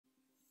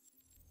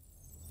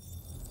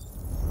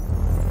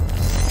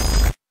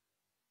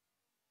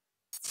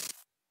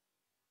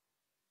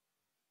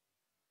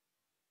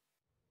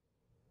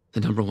The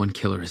number one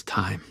killer is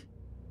time.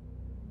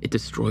 It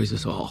destroys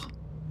us all.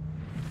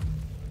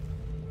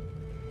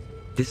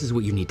 This is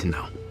what you need to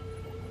know.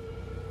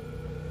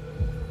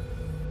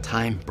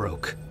 Time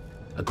broke.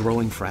 A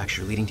growing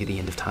fracture leading to the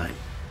end of time.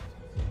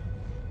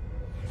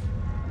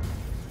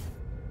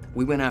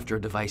 We went after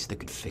a device that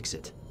could fix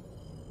it.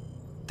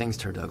 Things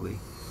turned ugly.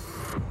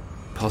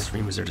 Paul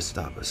Serene was there to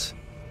stop us.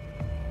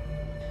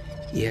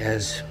 He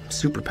has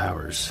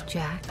superpowers.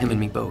 Jack? Him and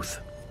me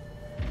both.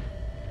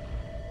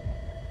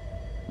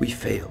 We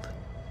failed.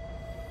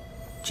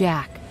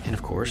 Jack. And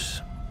of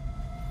course,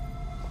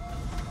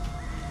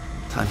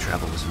 time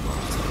travel was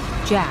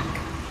involved. Jack.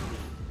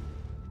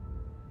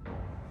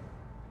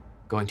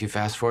 Going too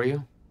fast for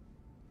you?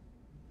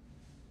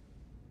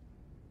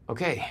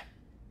 Okay.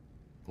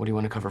 What do you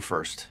want to cover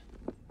first?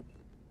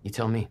 You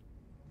tell me.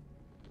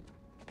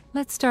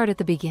 Let's start at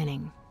the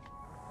beginning.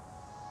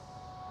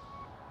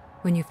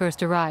 When you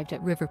first arrived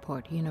at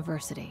Riverport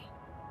University.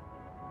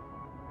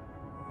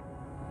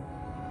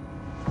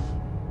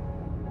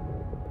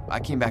 I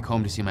came back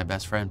home to see my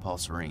best friend, Paul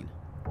Serene.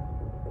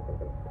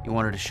 He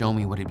wanted to show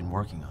me what he'd been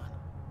working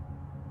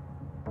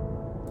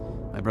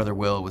on. My brother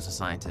Will was a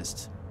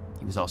scientist.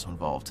 He was also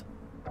involved.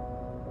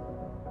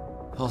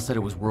 Paul said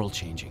it was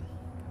world-changing.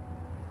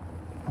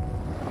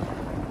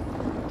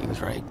 He was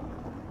right.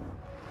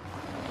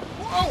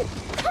 Whoa!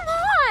 Come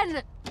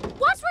on!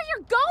 Watch where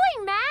you're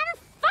going, man!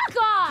 Fuck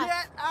off!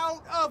 Get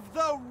out of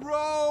the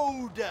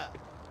road!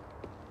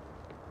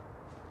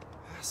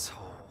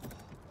 Asshole.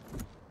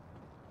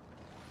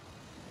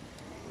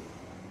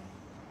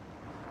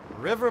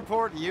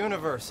 Riverport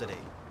University.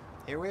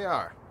 Here we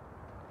are.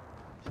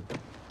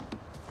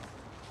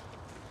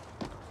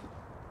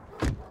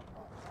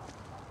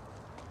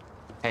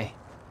 Hey,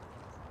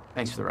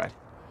 thanks for the ride.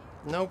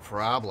 No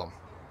problem.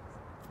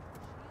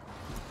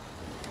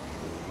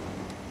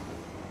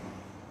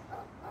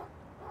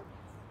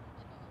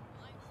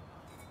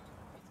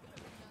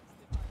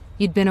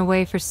 You'd been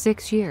away for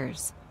 6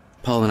 years.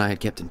 Paul and I had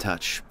kept in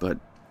touch, but,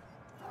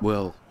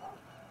 well,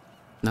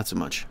 not so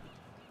much.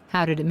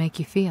 How did it make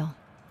you feel?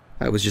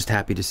 I was just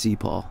happy to see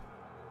Paul.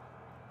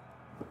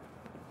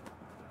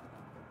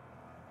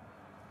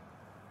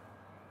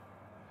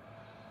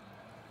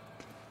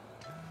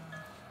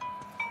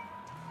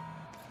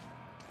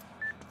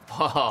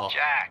 Whoa.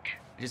 Jack.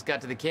 I just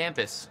got to the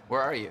campus. Where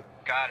are you?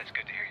 God, it's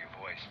good to hear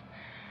your voice.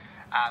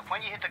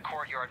 When you hit the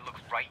courtyard, look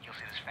right, you'll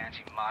see this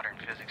fancy modern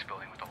physics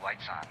building with the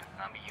lights on.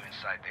 I'll meet you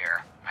inside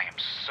there. I am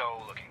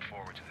so looking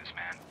forward to this,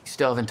 man. You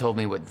still haven't told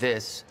me what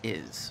this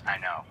is. I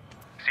know.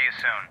 See you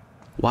soon.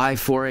 Why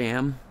 4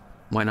 a.m.?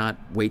 Why not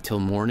wait till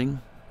morning?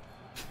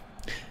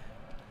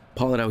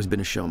 Paul had always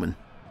been a showman.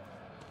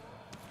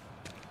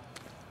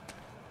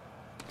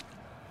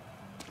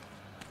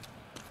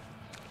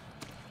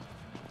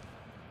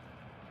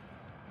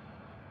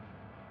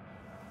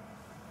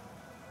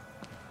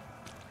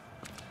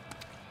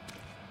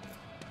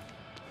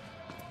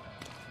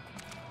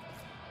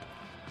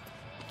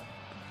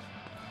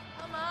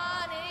 Come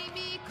on,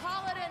 Amy,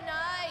 call it a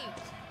night.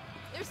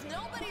 There's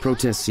nobody.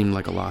 Protests seemed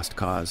like a lost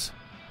cause.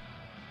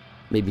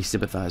 Made me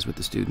sympathize with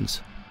the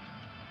students.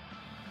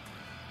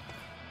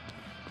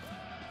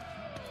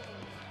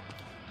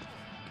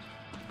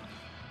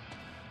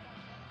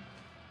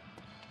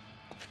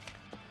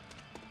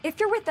 If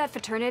you're with that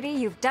fraternity,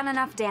 you've done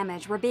enough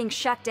damage. We're being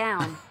shut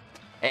down.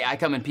 Hey, I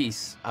come in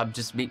peace. I'm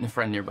just meeting a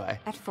friend nearby.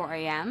 At 4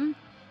 a.m.?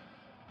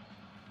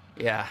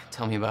 Yeah,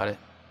 tell me about it.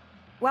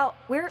 Well,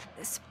 we're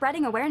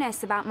spreading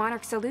awareness about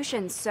Monarch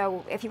solutions,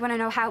 so if you want to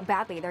know how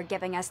badly they're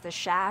giving us the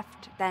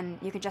shaft, then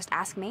you could just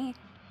ask me.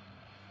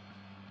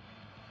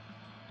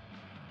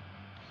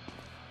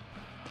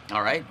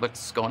 All right,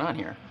 what's going on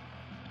here?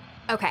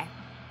 Okay.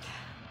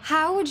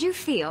 How would you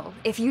feel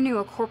if you knew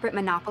a corporate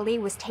monopoly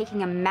was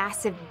taking a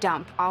massive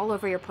dump all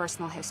over your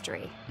personal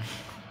history?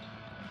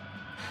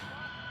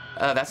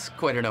 That's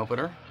quite an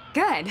opener.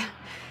 Good.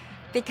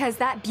 Because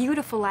that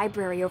beautiful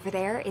library over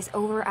there is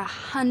over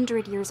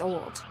 100 years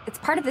old. It's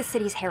part of the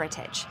city's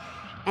heritage.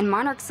 And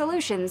Monarch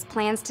Solutions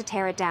plans to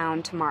tear it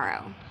down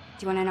tomorrow.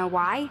 Do you want to know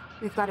why?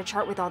 We've got a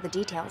chart with all the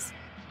details.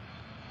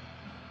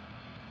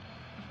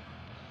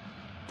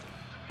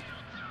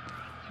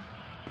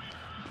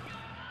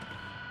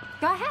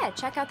 Go ahead,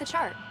 check out the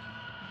chart.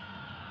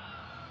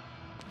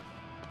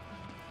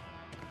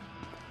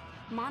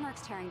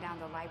 Monarch's tearing down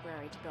the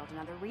library to build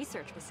another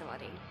research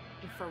facility.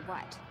 For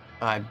what?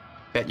 I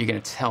bet you're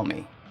gonna tell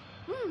me.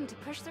 To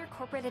push their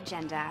corporate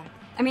agenda.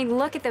 I mean,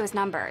 look at those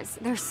numbers.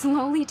 They're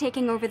slowly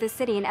taking over the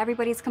city and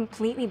everybody's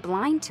completely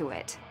blind to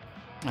it.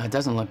 It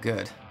doesn't look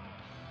good.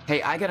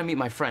 Hey, I gotta meet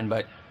my friend,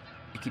 but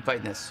you keep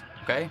fighting this,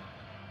 okay?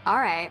 All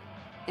right.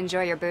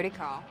 Enjoy your booty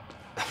call.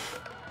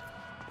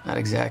 Not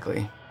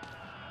exactly.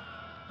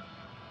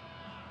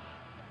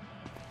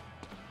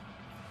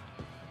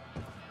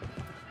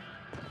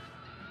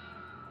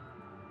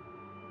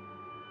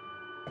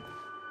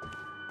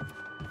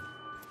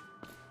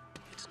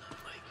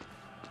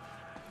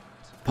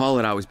 Paul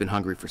had always been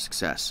hungry for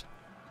success.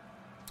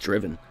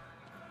 Driven.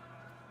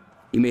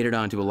 He made it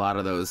onto a lot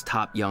of those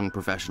top young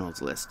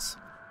professionals lists.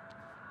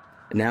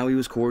 And now he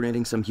was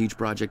coordinating some huge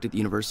project at the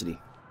university.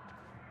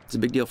 It's a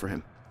big deal for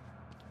him.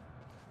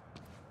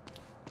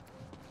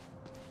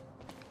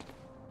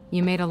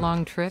 You made a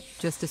long trip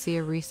just to see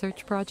a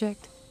research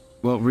project?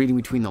 Well, reading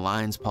between the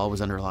lines, Paul was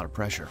under a lot of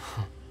pressure.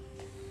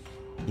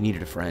 He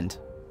needed a friend.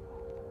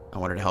 I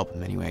wanted to help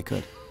him any way I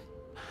could.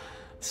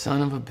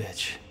 Son of a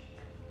bitch.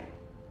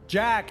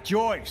 Jack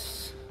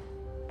Joyce.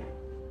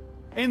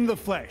 In the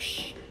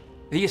flesh.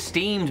 The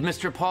esteemed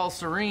Mr. Paul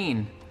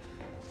Serene.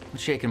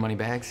 What's shaking,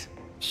 moneybags?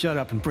 Shut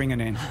up and bring it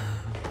in.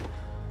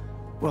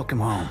 Welcome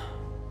home.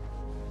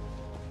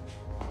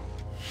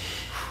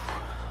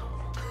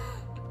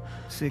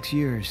 6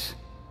 years.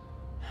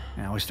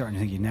 And I was starting to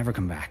think you'd never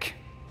come back.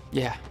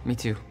 Yeah, me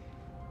too.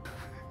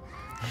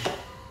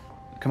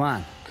 Come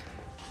on.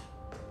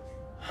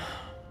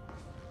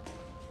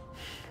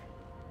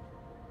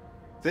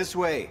 This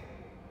way.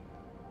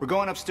 We're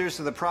going upstairs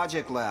to the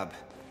project lab.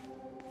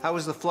 How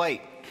was the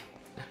flight?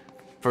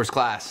 First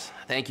class.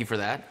 Thank you for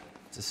that.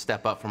 It's a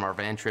step up from our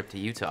van trip to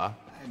Utah.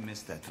 I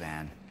missed that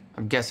van.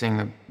 I'm guessing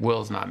that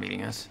Will's not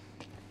meeting us.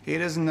 He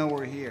doesn't know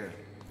we're here.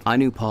 I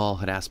knew Paul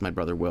had asked my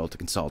brother Will to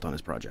consult on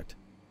his project.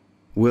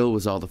 Will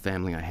was all the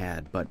family I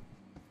had, but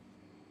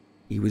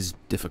he was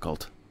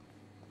difficult.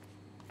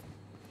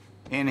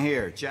 In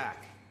here,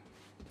 Jack.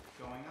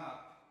 Going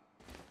up.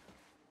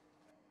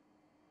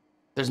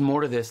 There's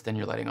more to this than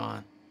you're letting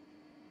on.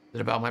 Is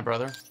it about my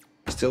brother?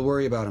 Still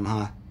worry about him,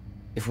 huh?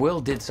 If Will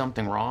did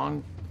something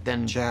wrong,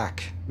 then...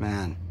 Jack,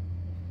 man.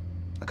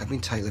 Look, I've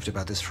been tight-lipped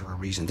about this for a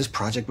reason. This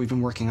project we've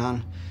been working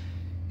on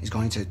is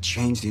going to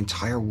change the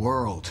entire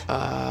world.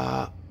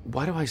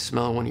 Why do I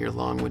smell one of your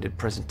long-winded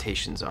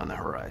presentations on the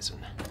horizon?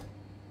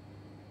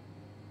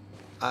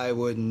 I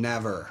would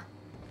never.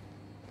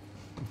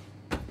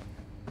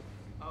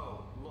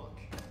 Oh, look.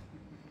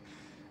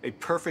 A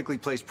perfectly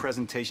placed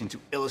presentation to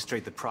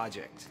illustrate the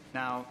project.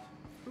 Now,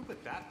 who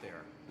put that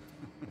there?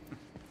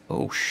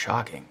 Oh,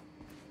 shocking.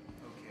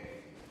 Okay.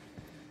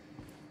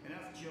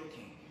 Enough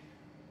joking.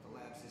 The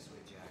lab's this way,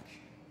 Jack.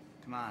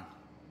 Come on.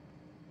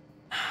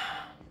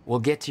 We'll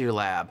get to your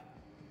lab.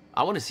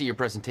 I want to see your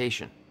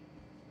presentation.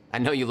 I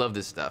know you love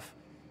this stuff.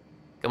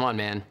 Come on,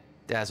 man.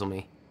 Dazzle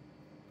me.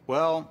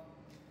 Well,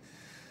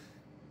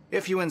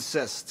 if you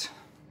insist.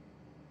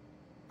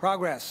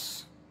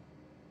 Progress.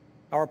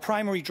 Our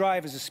primary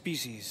drive as a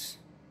species.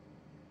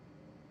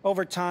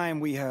 Over time,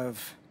 we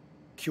have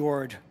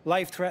cured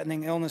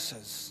life-threatening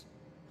illnesses.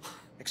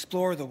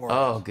 Explore the world.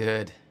 Oh,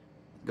 good.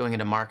 Going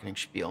into marketing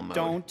spiel mode.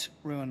 Don't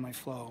ruin my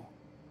flow.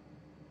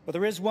 But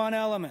there is one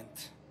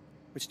element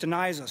which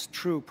denies us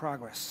true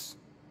progress.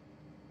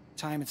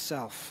 Time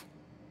itself.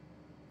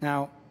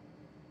 Now,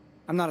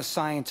 I'm not a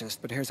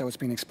scientist, but here's how it's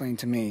been explained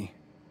to me.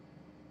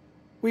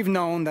 We've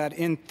known that,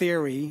 in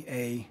theory,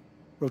 a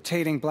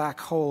rotating black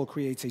hole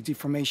creates a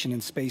deformation in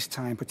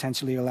space-time,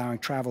 potentially allowing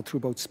travel through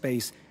both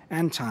space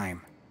and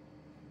time.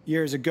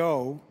 Years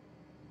ago,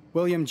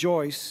 William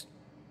Joyce,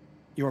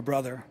 your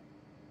brother,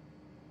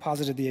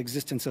 posited the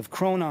existence of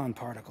chronon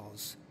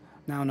particles,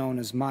 now known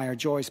as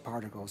Meyer-Joyce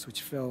particles,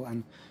 which fill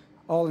an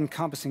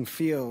all-encompassing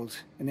field,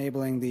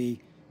 enabling the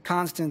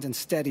constant and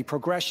steady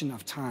progression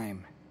of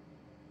time.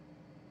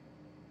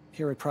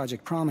 Here at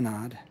Project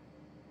Promenade,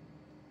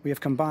 we have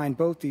combined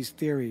both these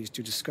theories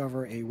to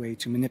discover a way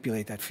to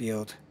manipulate that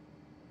field.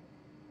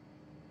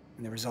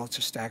 And the results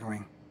are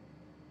staggering.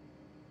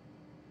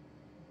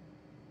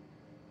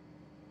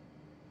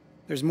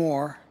 There's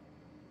more,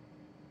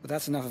 but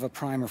that's enough of a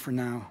primer for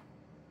now.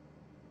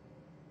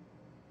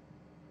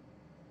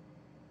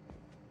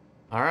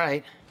 All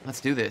right, let's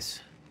do this.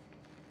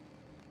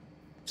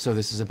 So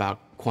this is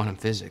about quantum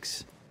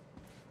physics.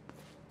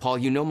 Paul,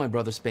 you know my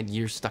brother spent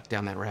years stuck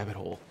down that rabbit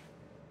hole.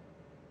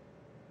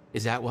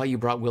 Is that why you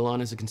brought Will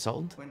on as a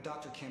consultant? When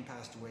Dr. Kim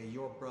passed away,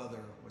 your brother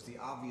was the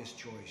obvious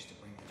choice to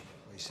bring in to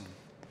replace him.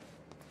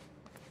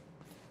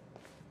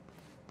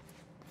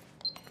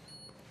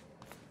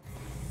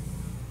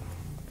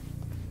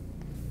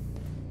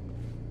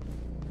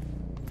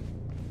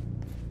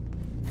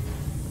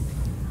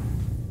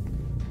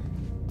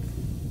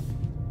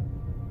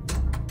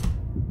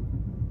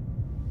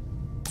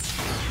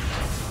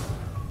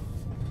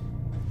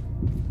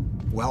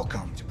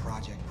 Welcome to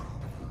Project Promenade.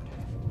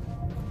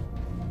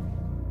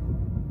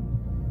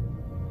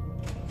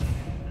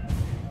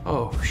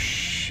 Oh,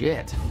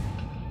 shit.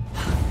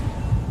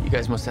 You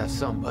guys must have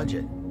some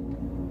budget.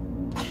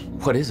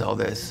 What is all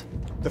this?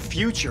 The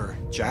future,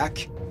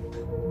 Jack.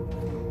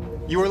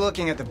 You are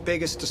looking at the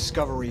biggest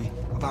discovery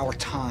of our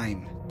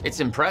time.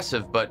 It's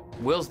impressive, but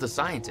Will's the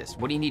scientist.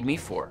 What do you need me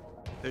for?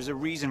 There's a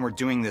reason we're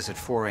doing this at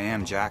 4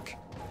 a.m., Jack.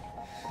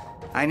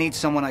 I need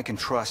someone I can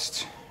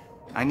trust.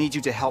 I need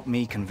you to help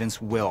me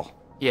convince Will.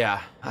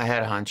 Yeah, I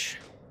had a hunch.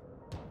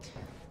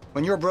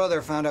 When your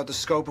brother found out the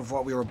scope of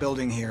what we were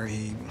building here,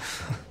 he...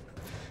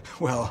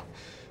 well,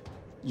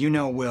 you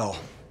know Will.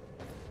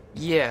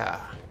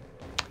 Yeah.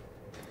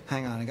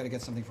 Hang on, I gotta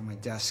get something from my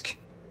desk.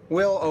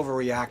 Will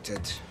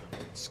overreacted.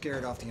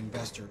 Scared off the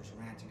investors,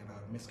 ranting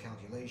about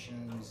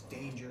miscalculations,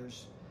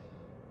 dangers.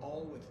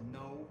 all with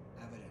no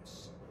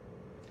evidence.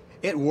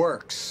 It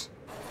works,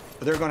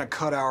 but they're gonna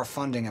cut our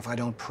funding if I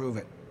don't prove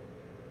it.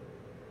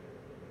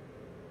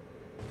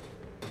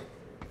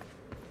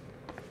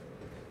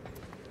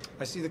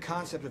 I see the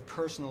concept of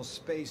personal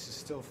space is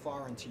still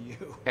foreign to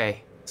you.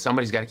 Hey,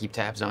 somebody's got to keep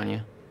tabs on you.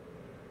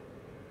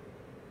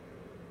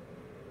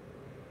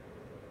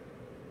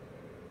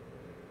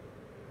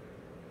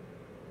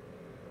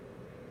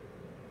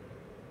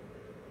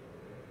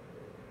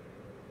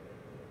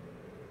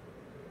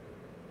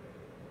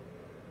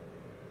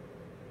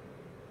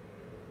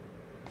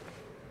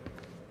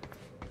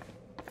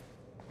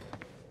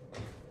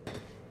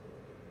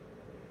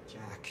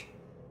 Jack,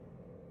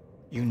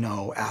 you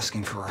know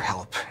asking for her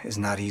help is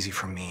not easy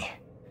for me.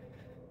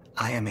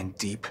 I am in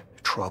deep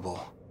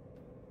trouble.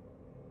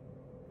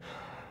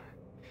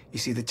 You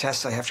see, the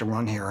tests I have to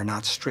run here are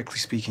not strictly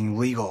speaking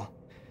legal.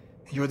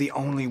 You're the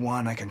only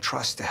one I can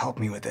trust to help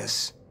me with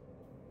this.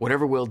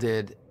 Whatever Will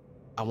did,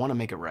 I want to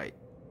make it right.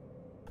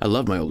 I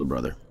love my older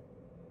brother,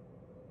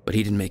 but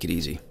he didn't make it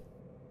easy.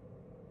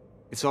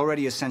 It's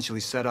already essentially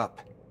set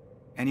up.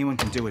 Anyone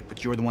can do it,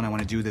 but you're the one I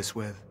want to do this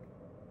with.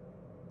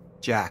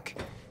 Jack,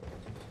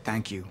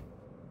 thank you.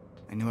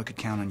 I knew I could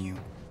count on you.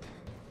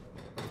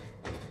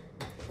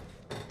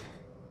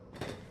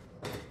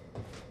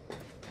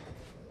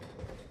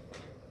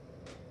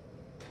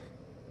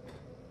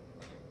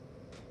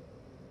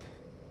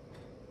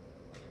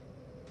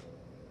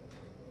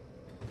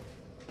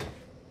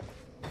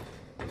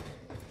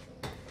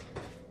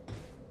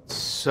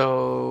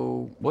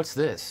 So, what's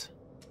this?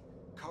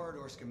 Corridor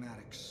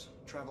schematics.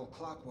 Travel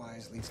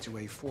clockwise leads to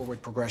a forward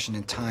progression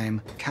in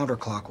time.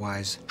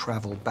 Counterclockwise,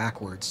 travel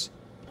backwards.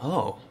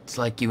 Oh, it's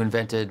like you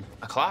invented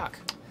a clock.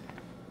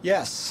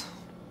 Yes,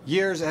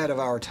 years ahead of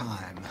our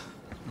time.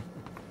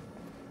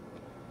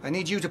 I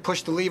need you to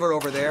push the lever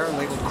over there,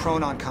 labeled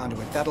Chronon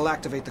Conduit. That'll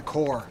activate the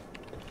core.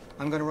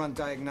 I'm gonna run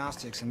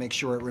diagnostics and make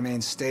sure it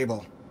remains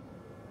stable.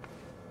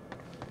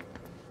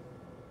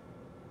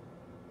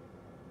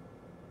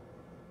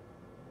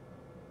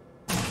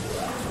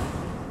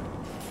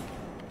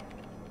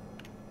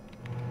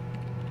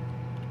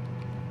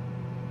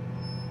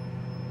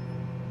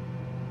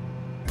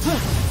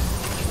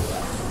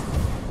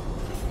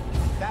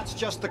 That's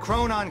just the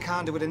Chronon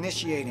Conduit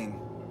initiating.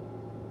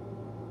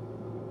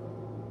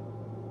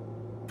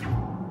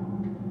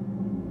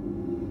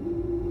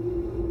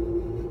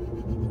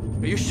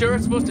 Are you sure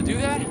it's supposed to do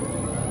that?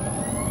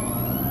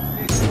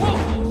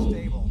 Whoa!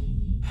 Stable.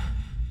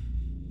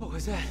 What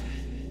was that?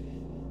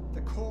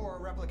 The core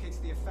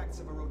replicates the effects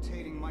of a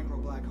rotating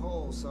micro-black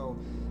hole, so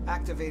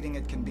activating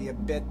it can be a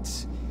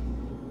bit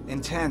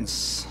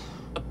intense.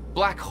 A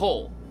black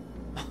hole?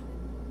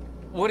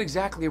 What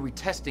exactly are we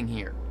testing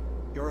here?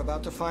 You're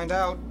about to find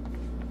out.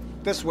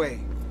 This way.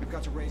 We've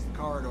got to raise the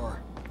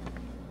corridor.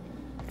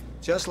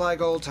 Just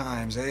like old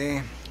times,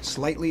 eh?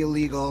 Slightly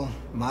illegal,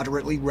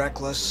 moderately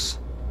reckless.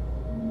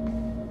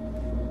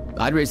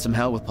 I'd raised some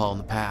hell with Paul in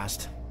the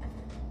past.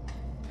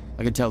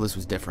 I could tell this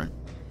was different.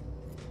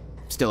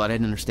 Still, I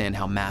didn't understand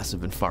how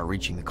massive and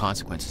far-reaching the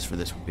consequences for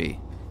this would be.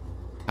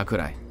 How could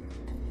I?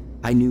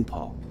 I knew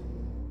Paul.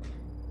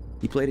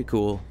 He played it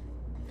cool,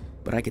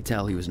 but I could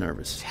tell he was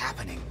nervous. It's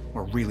happening.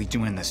 We're really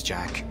doing this,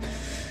 Jack.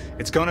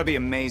 It's gonna be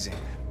amazing.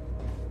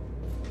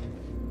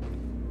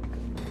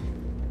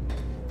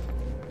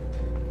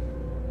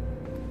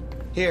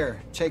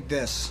 Here, take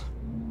this.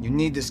 You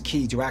need this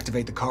key to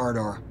activate the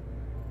corridor.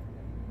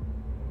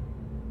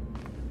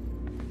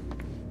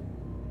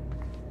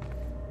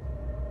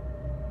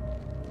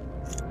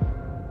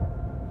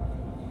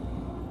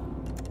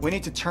 We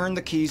need to turn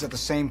the keys at the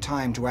same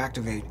time to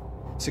activate.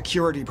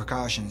 Security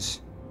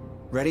precautions.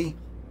 Ready?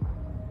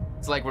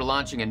 It's like we're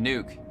launching a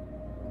nuke.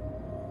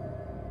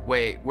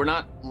 Wait, we're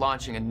not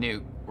launching a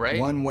nuke, right?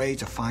 One way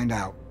to find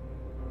out.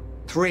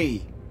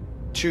 3,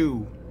 2,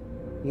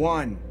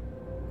 1.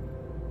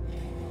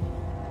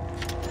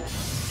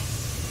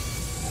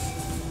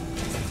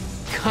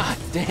 God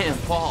damn,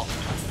 Paul.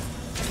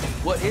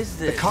 What is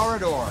this? The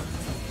corridor.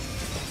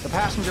 The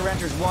passenger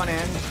enters one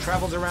end,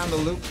 travels around the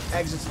loop,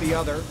 exits the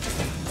other,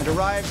 and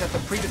arrives at the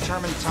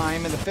predetermined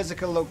time in the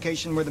physical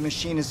location where the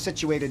machine is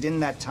situated in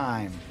that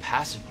time.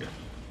 Passenger.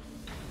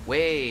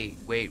 Wait.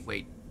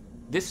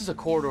 This is a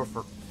corridor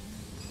for...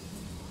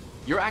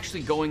 You're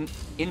actually going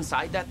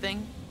inside that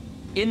thing?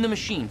 In the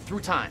machine,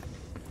 through time?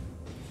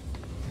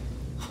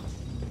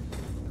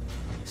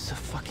 This is a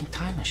fucking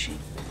time machine.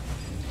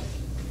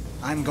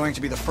 I'm going to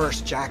be the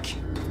first, Jack.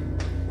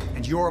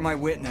 And you're my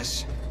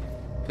witness.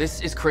 This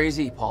is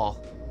crazy,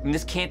 Paul. I mean,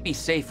 this can't be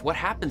safe. What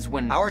happens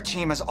when... Our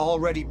team has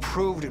already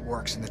proved it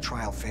works in the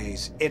trial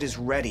phase. It is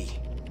ready.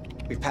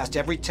 We've passed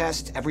every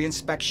test, every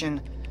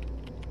inspection.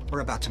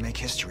 We're about to make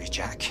history,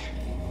 Jack.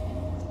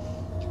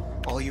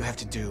 All you have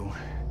to do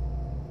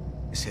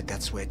is hit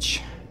that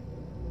switch.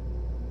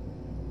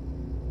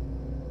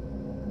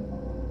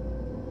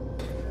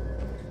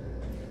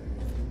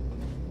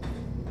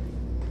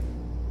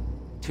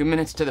 Two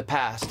minutes to the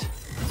past.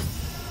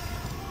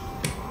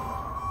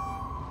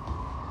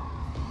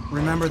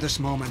 Remember this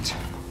moment.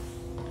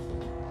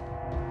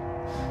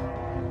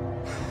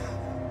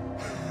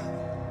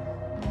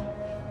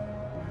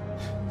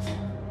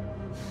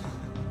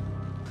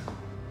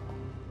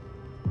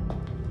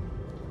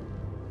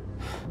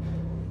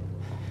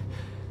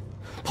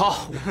 Paul,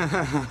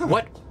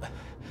 what?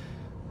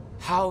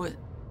 How?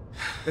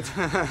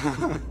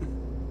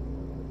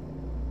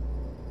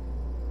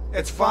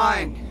 It's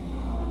fine.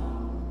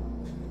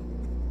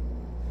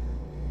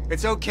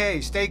 It's okay.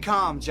 Stay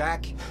calm,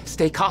 Jack.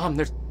 Stay calm.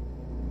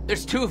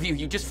 There's two of you.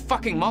 You just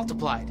fucking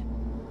multiplied.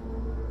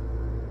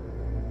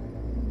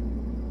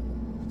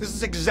 This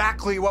is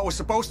exactly what was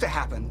supposed to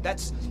happen.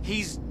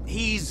 He's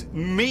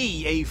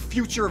me, a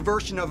future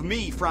version of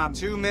me from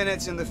 2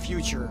 minutes in the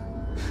future.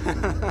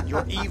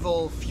 Your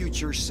evil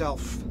future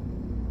self.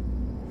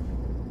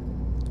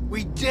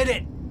 We did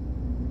it!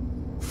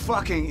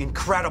 Fucking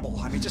incredible.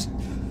 I mean, just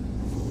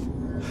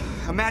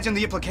imagine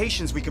the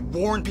implications. We could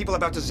warn people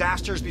about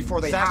disasters before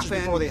they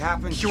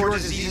happen, cure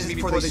diseases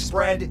before they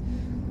spread.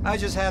 I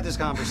just had this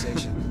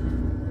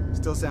conversation.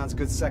 Still sounds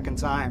good second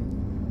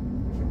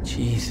time.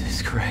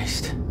 Jesus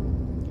Christ.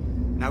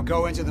 Now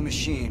go into the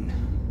machine.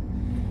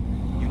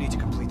 You need to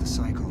complete the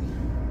cycle.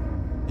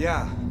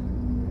 Yeah.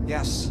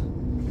 Yes.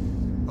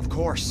 Of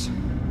course.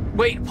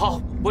 Wait,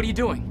 Paul, what are you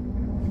doing?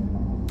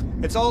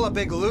 It's all a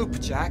big loop,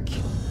 Jack.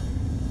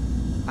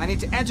 I need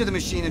to enter the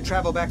machine and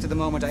travel back to the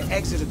moment I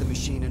exited the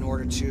machine in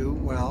order to,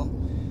 well,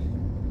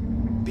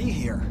 be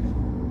here.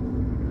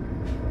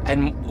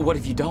 And what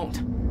if you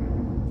don't?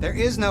 There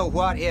is no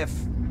what if.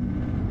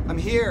 I'm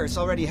here. It's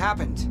already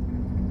happened.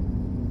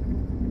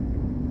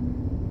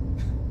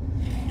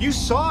 You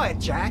saw it,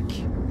 Jack.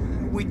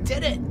 We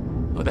did it.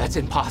 Oh, that's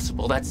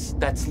impossible.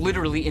 That's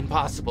literally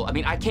impossible. I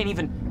mean, I can't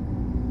even...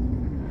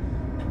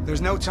 There's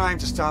no time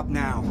to stop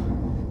now.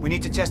 We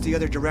need to test the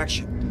other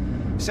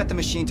direction. Set the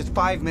machine to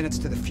 5 minutes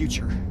to the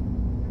future.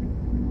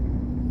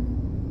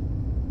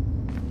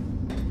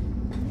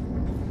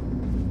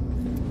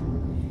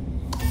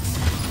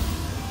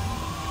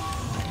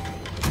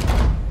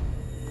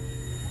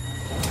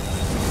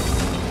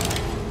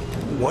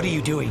 What are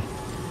you doing?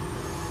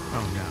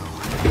 Oh,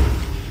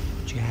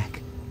 no.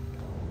 Jack.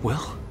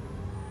 Will?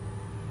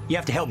 You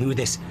have to help me with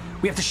this.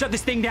 We have to shut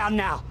this thing down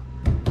now.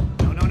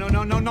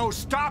 No,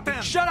 stop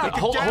him! Shut up!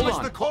 Hold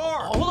on. The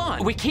core! Hold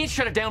on. We can't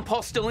shut it down.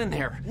 Paul's still in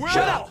there. Will!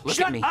 Shut up! Look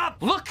Shut at me. up!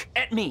 Look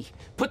at me.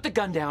 Put the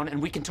gun down and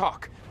we can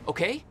talk,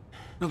 okay?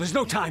 No, there's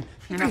no time.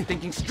 You're not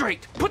thinking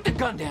straight. Put the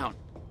gun down.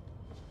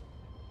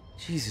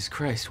 Jesus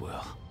Christ,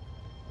 Will.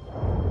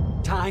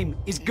 Time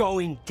is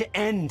going to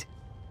end.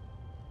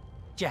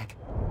 Jack,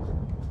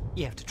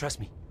 you have to trust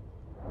me.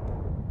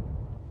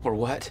 Or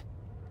what?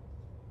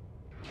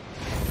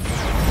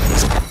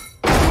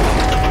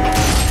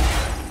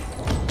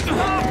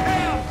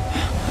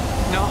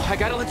 No, I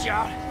gotta let you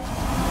out.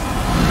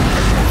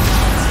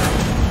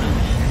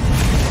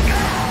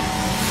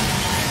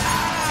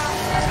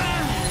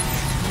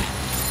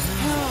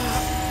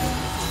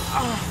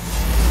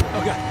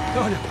 Oh God!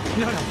 Oh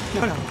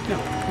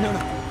no!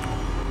 No!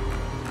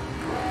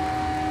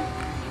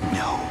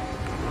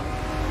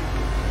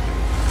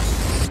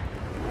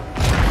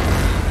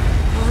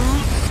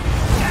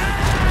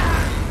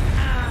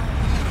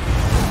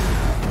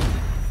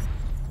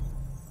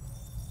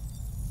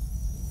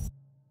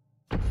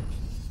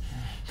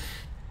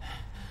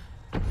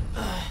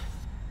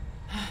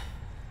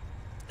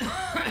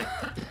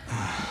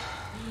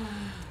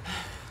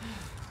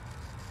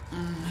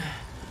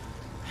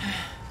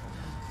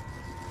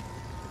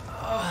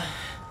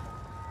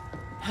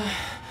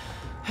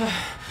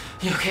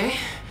 You okay?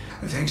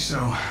 I think so.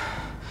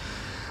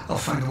 I'll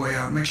find a way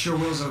out. Make sure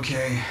Will's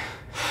okay.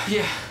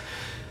 Yeah.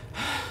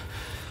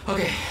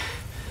 Okay.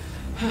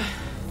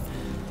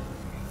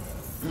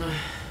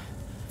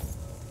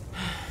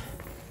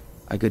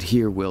 I could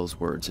hear Will's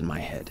words in my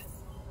head.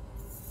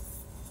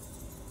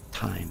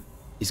 Time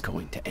is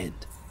going to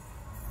end.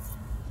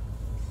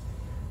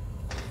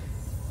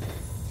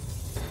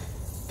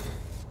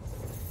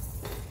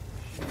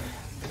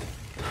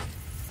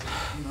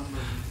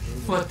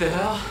 What the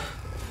hell?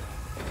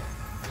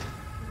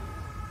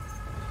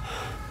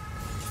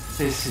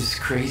 This is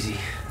crazy.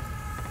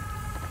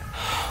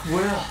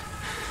 Will.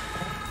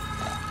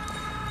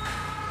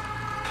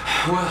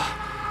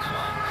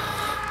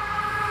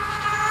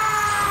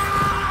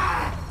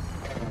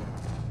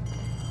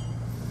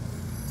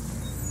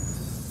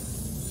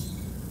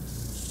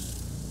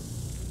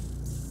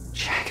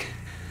 Jack.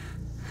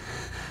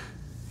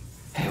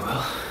 Hey,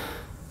 Will.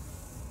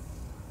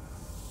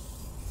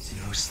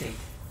 Zero state.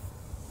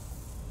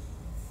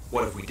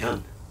 What have we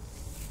done?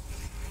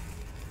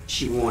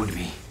 She warned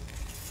me.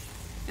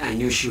 I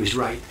knew she was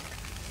right.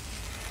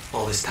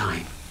 All this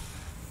time.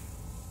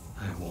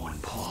 I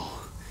warned Paul.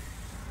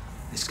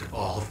 This could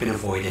all have been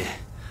avoided.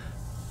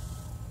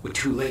 We're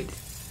too late.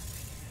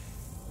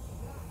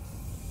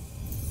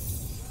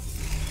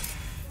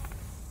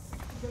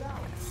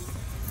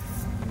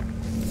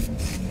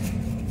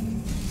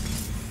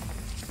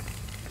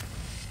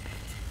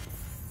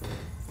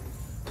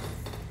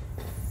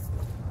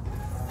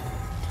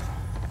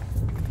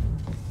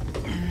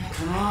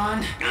 Come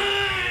on.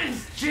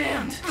 It's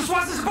jammed. This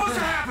wasn't supposed to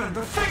happen!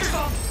 The figure's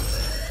all...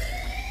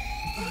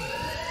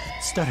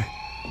 Stutter.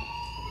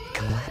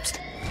 Collapsed.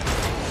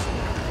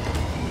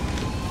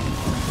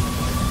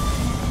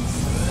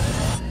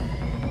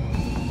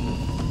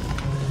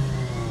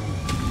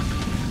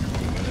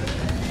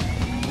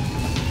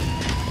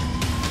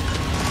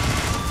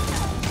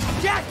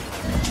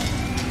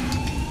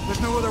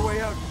 our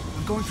way out.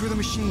 I'm going through the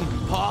machine.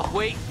 Paul,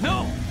 wait.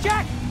 No!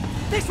 Jack!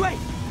 This way!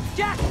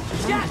 Jack!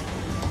 Jack!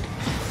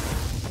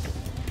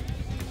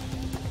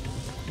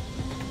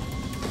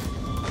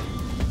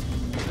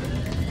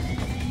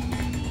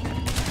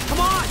 Come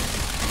on!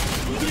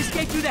 You can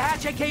escape through the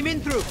hatch I came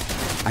in through.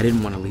 I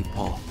didn't want to leave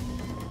Paul,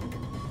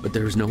 but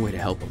there was no way to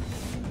help him.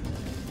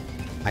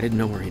 I didn't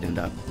know where he'd end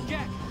up.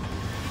 Jack!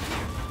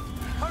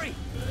 Hurry!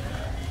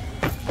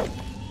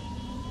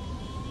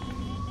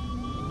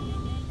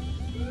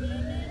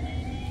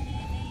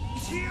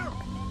 He's here!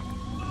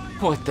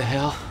 What the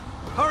hell?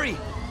 Hurry!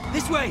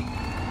 This way!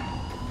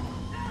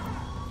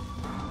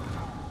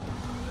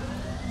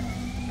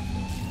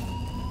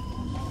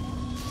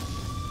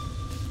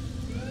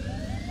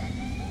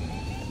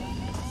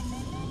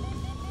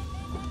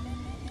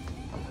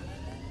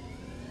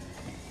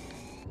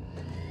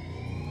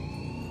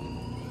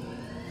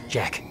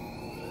 Jack,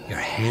 your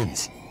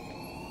hands.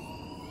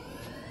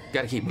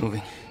 Gotta keep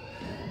moving.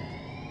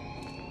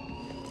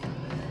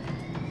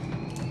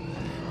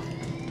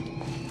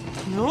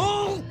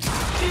 No!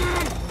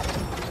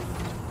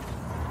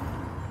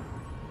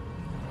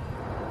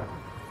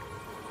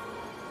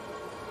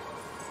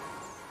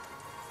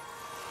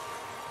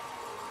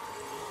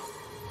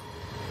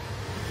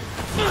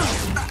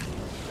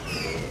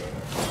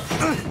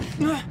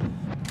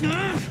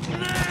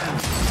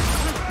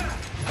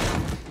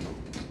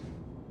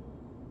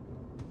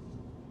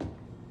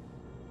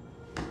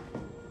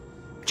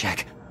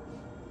 Jack.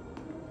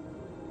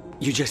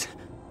 You just...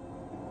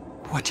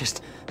 What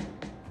just...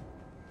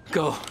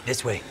 Go.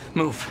 This way.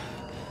 Move.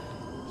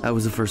 That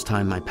was the first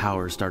time my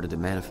power started to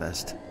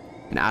manifest.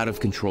 An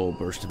out-of-control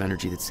burst of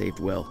energy that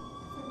saved Will.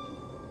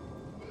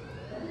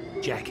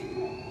 Jack,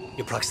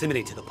 your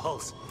proximity to the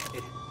pulse,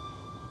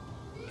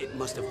 it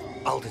must have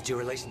altered your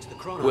relation to the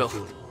chronon Will,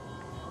 field.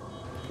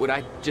 what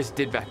I just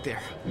did back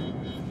there.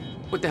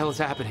 What the hell is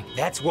happening?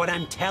 That's what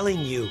I'm telling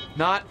you.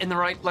 Not in the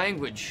right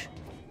language.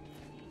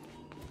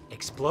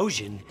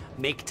 Explosion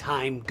make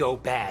time go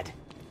bad.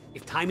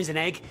 If time is an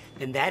egg,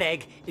 then that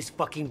egg is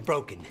fucking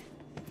broken.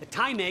 The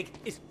time egg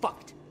is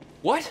fucked.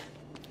 What?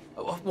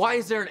 Why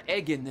is there an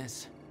egg in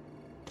this?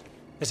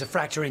 There's a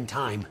fracture in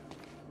time.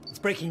 It's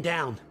breaking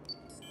down,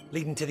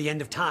 leading to the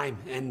end of time,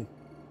 and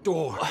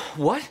door.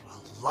 What?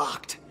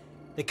 Locked.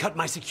 They cut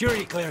my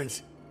security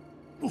clearance.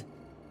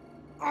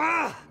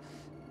 Ah!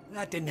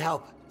 That didn't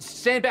help.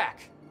 Stand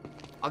back.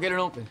 I'll get it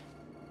open.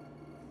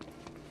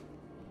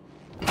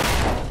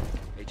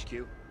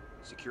 HQ,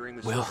 securing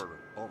the Will, server room.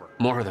 Over.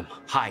 More of them.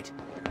 Hide.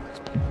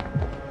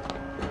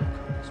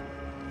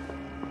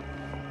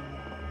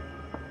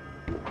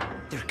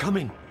 They're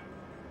coming.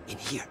 In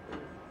here.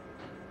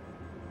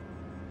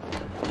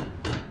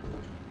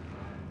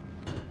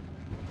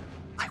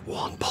 I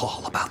warned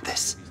Paul about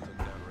this.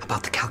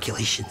 About the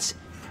calculations.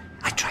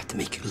 I tried to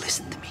make you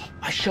listen to me.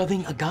 By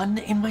shoving a gun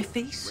in my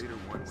face?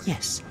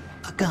 Yes,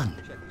 a gun.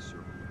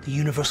 The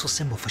universal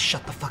symbol for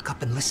shut the fuck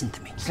up and listen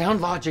to me. Sound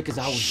logic is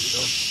always...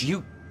 Shh.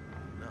 You...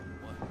 No,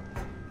 what?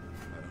 I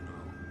don't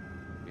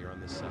know. Here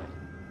on this side.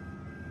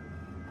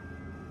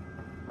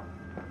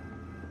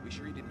 We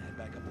sure he didn't head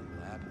back up to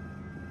the lab?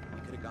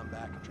 He could have gone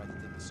back and tried to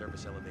take the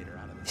service elevator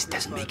out of this. This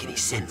doesn't make any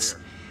sense.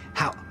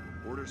 How...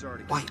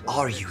 Why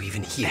are you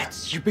even here?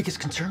 That's your biggest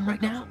concern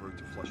right now?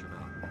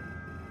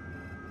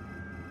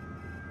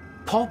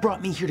 Paul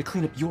brought me here to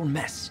clean up your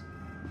mess.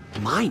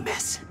 My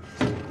mess?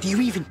 Do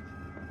you even...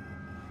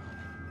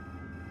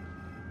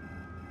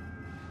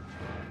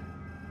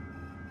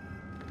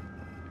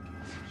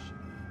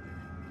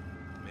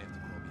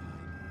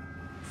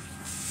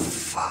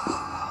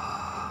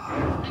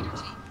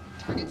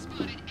 Target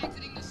spotted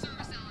exiting the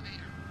service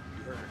elevator.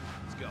 You heard her.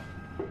 Let's go.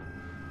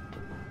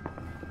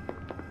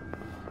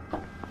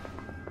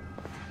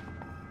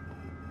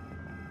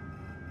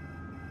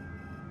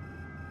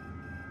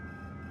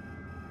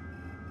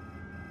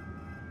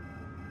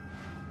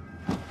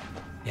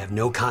 You have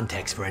no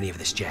context for any of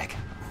this, Jack.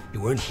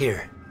 You weren't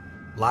here.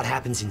 A lot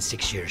happens in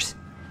 6 years.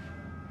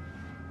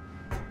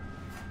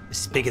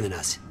 This is bigger than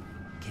us.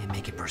 Can't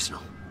make it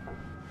personal.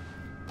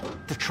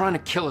 They're trying to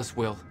kill us,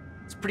 Will.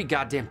 It's pretty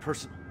goddamn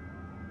personal.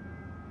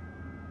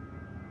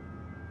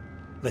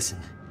 Listen,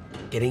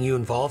 getting you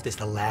involved is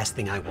the last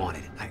thing I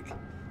wanted.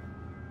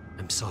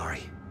 I'm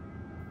sorry.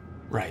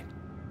 Right.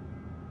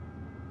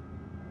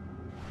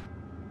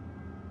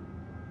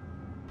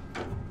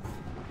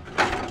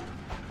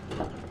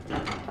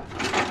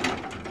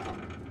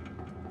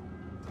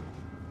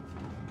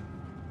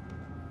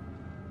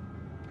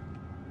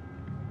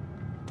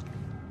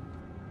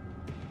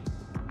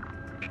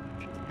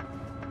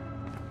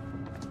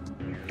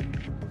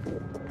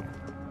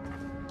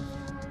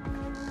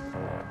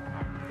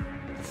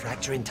 The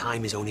fracture in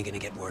time is only gonna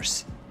get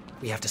worse.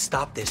 We have to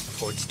stop this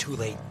before it's too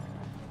late.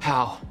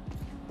 How?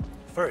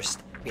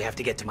 First, we have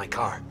to get to my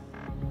car.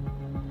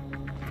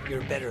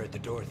 You're better at the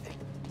door thing.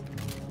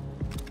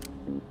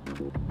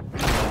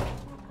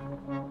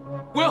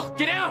 Will,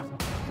 get down!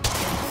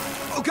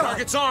 Oh, God.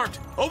 Target's armed.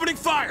 Opening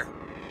fire.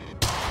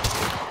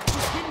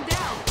 He's getting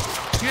down.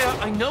 Yeah,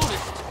 I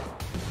noticed.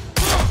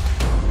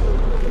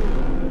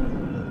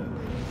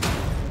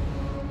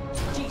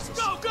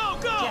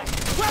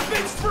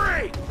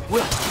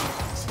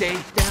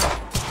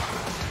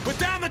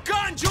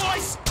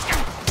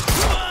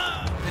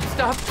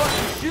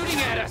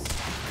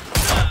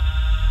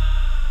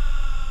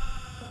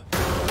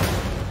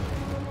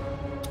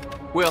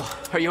 Will,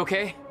 are you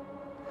okay?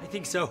 I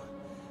think so.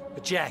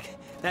 But Jack,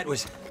 that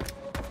was...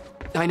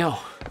 I know.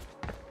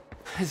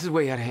 This is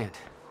way out of hand.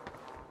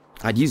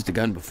 I'd used a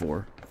gun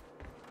before.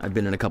 I've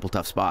been in a couple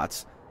tough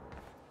spots.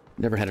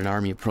 Never had an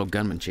army of pro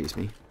gunmen chase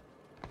me.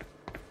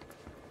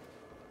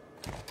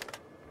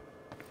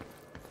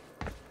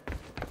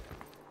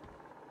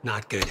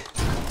 Not good.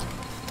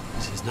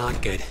 This is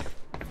not good.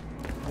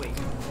 Wait.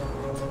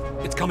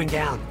 It's coming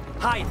down.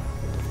 Hide!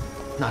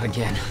 Not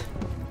again.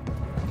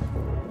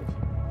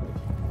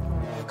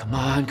 Come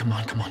on, come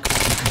on, come on, come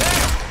on.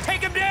 Hey!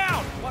 Take him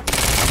down! What?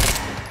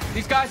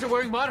 These guys are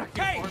wearing Monarch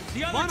Hey! uniforms.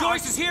 The other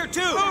Joyce is here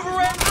too! Move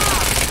around!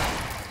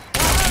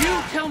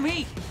 You tell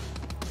me!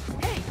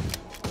 Hey!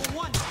 For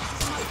one, this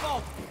is my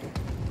fault.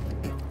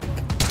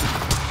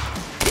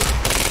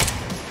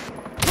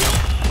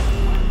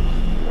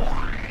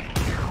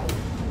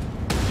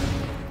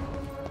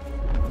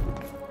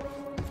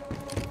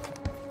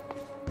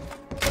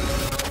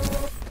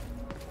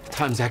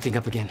 Time's acting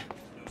up again.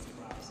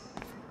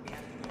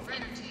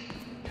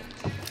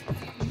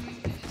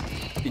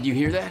 Did you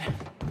hear that?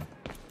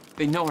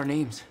 They know our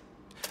names.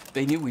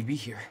 They knew we'd be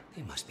here.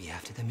 They must be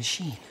after the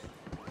machine.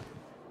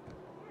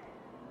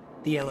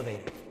 The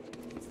elevator.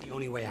 It's the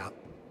only way out.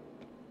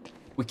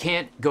 We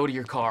can't go to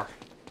your car.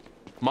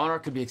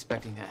 Monarch could be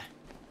expecting that.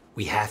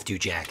 We have to,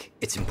 Jack.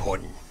 It's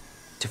important.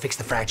 To fix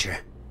the fracture.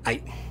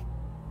 We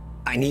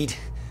need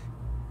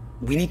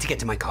to get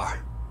to my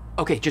car.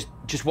 Okay,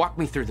 just walk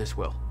me through this,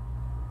 Will.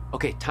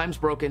 Okay, time's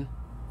broken.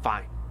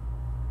 Fine.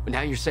 But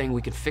now you're saying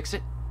we can fix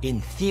it?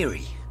 In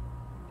theory.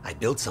 I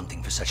built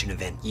something for such an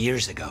event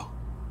years ago.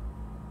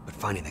 But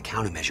finding the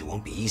countermeasure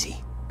won't be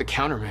easy. The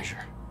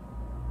countermeasure?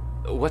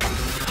 What?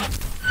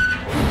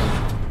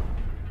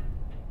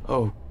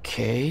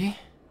 Okay.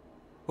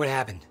 What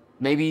happened?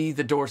 Maybe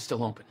the door's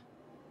still open.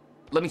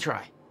 Let me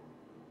try.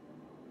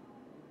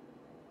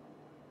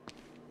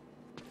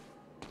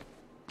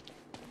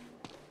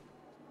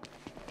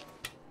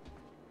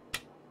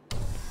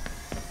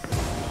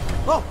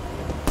 Oh!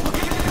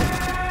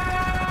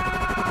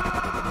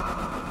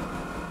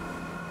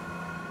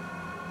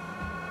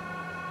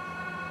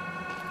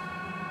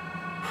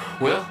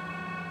 Will?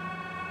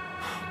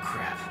 Oh,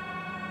 crap.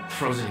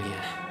 Frozen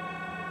again.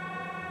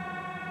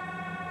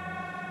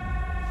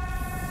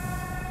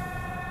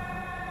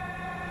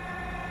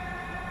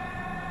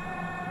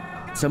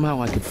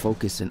 Somehow I could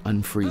focus and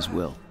unfreeze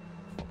Will.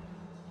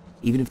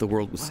 Even if the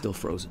world was still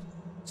frozen.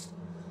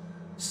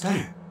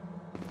 Stunner.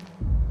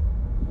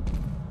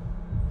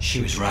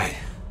 She was right.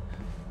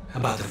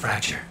 About the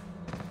fracture.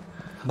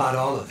 About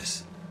all of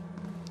this.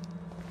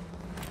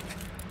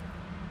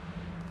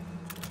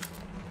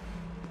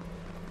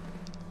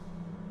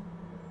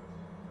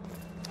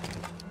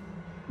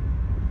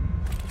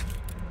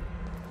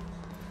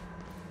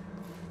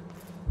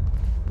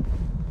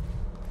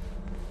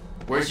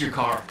 Where's your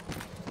car?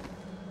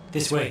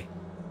 This way.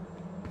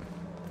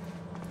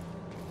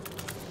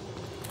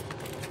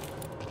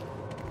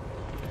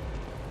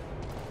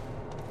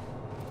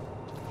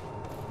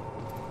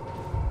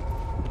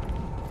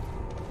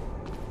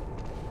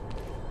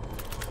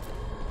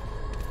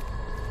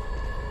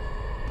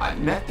 I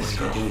met this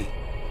girl. What are you doing?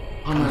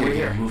 On my way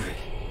here. Move it.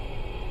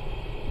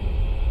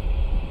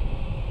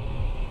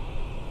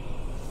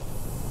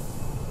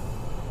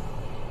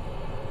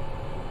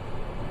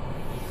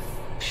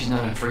 She's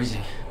not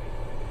unfreezing.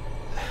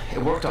 It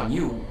worked on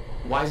you.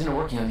 Why isn't it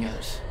working on the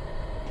others?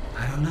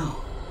 I don't know.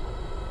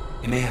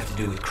 It may have to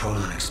do with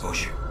chronon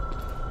exposure.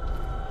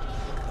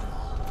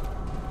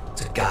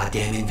 It's a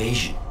goddamn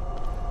invasion.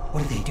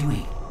 What are they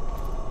doing?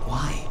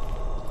 Why?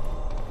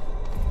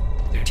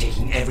 They're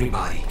taking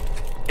everybody,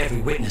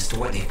 every witness to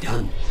what they've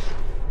done.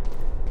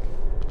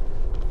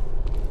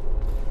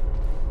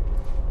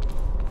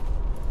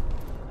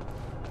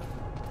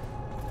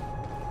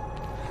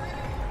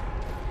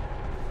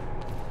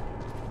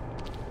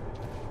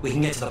 We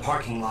can get to the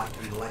parking lot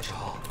through the lecture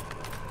hall.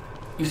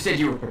 You said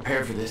you were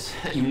prepared for this.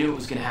 You knew it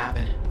was gonna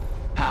happen.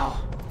 How?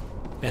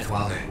 Beth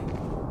Wilder.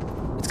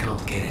 It's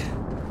complicated.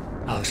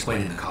 I'll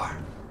explain in the car.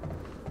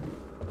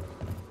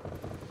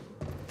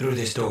 Through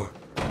this door.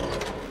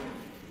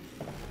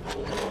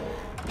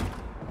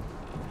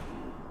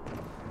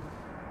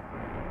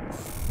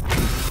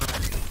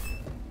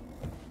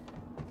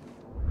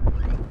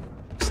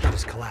 Stuff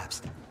is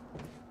collapsed.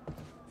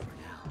 For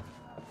now.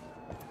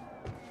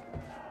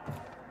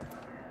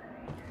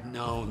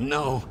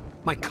 No.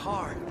 My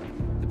car.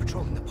 They're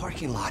patrolling the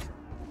parking lot.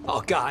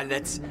 Oh, God,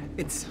 it's...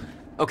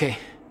 Okay,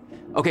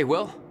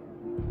 Will,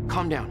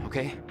 calm down,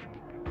 okay?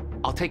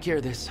 I'll take care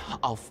of this.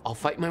 I'll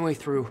fight my way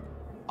through.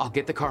 I'll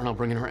get the car and I'll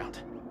bring it around.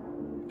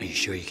 Are you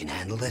sure you can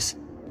handle this?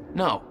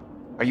 No.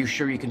 Are you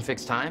sure you can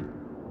fix time?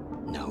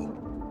 No.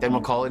 Then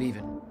we'll call it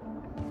even.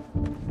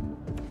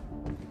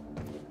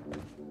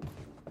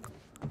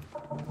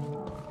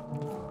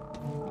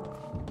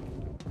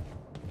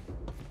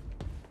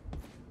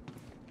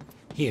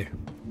 Here.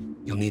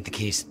 You'll need the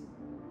keys.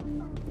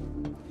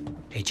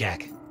 Hey,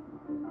 Jack.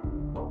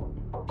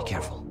 Be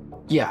careful.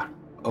 Yeah,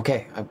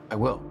 okay, I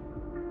will.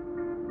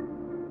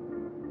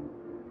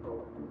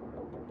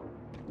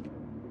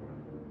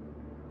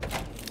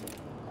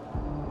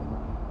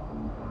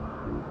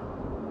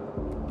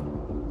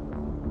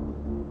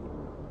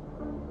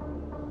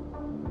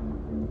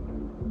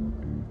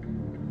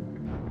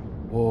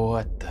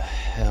 What the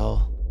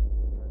hell?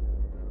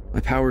 My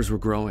powers were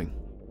growing.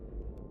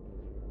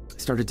 I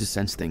started to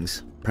sense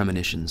things,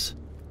 premonitions,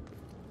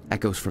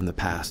 echoes from the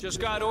past. Just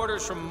got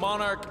orders from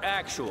Monarch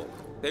Actual.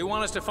 They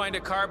want us to find a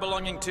car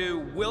belonging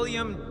to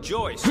William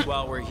Joyce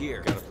while we're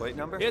here. Got a plate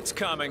number? It's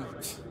coming.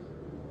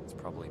 It's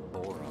probably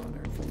boron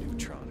or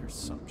neutron or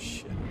some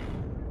shit.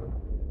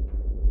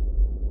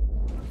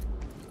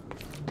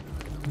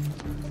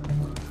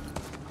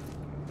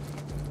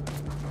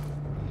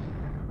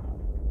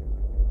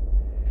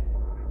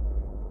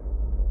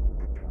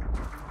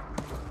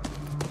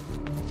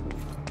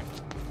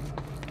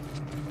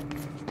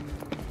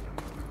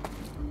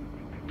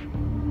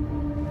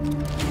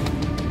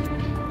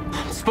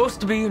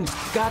 Supposed to be in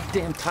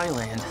goddamn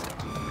Thailand.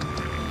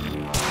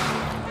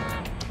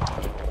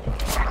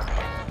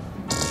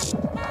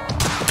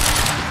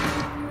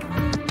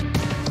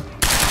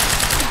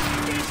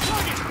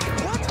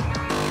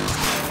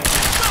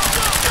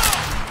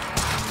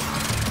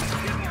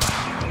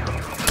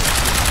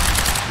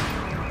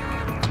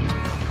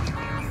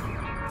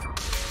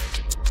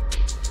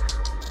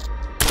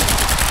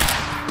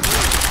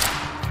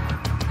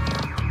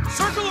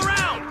 Circle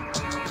around!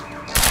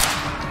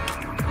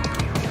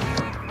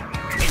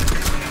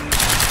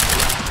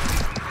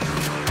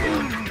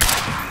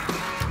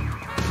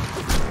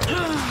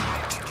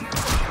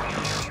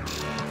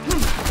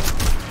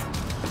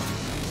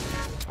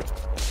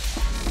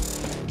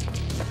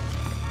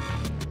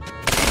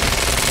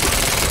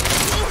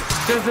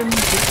 Seven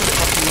different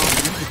fucking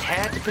options. You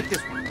had to pick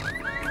this one.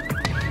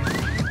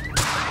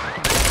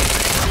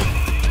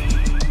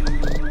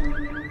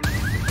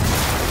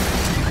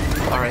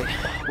 All right,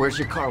 where's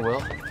your car,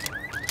 Will?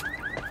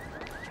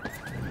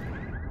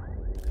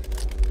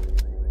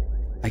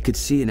 I could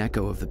see an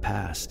echo of the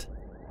past.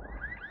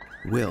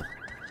 Will,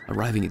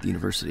 arriving at the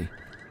university.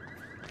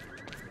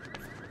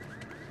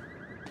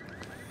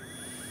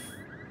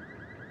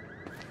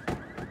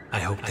 I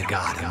hope to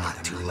God I'm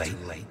not too late.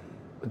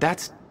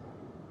 That's...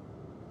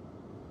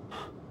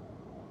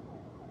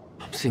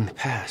 I'm seeing the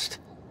past.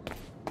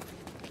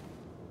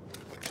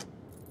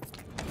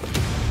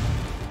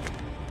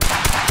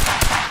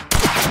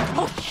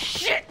 Oh,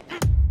 shit!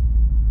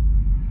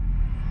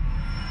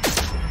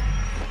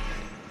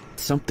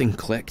 Something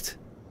clicked.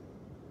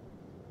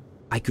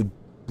 I could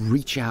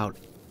reach out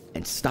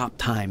and stop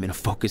time in a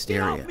focused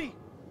area. Help me!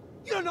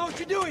 You don't know what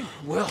you're doing!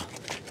 Will.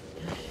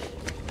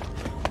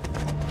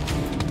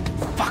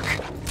 Fuck!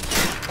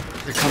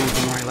 They're coming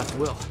from where I left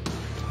Will.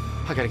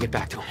 I gotta get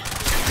back to him.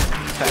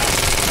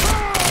 Fast.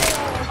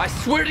 I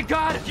swear to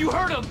God, if you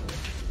hurt him!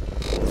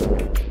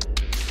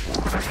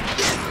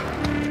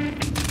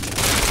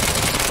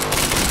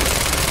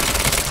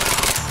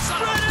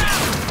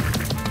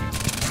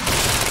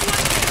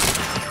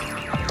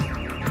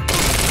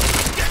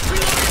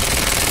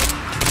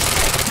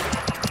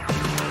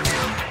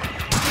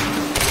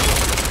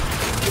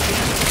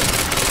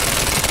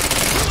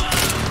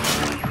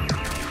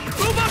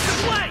 Move up the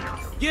flank!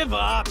 Give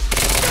up!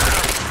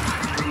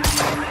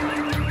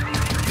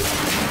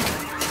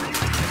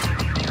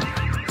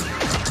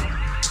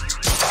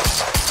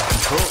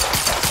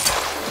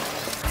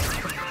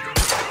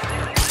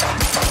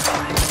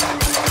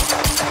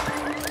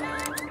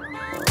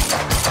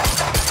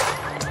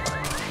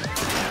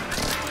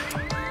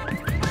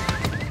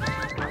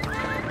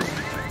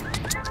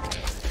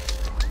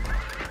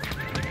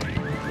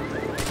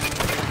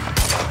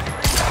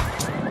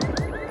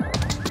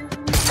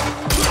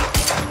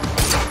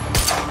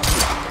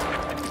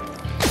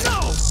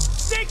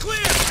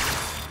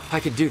 I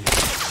could do this.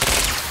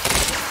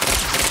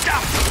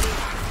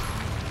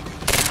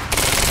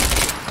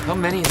 How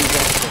many of these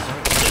assholes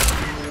are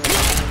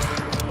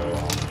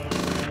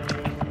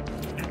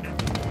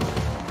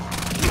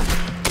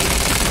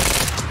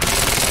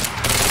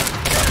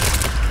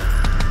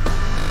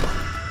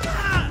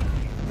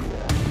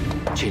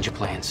there? Change of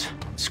plans.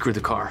 Screw the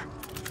car.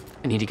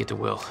 I need to get to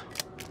Will.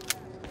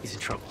 He's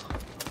in trouble.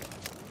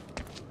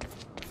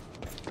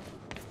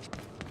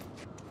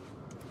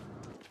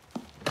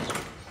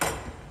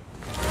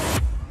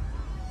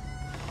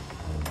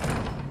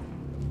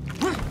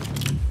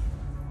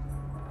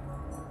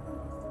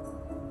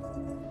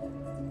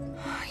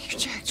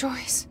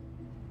 Joyce.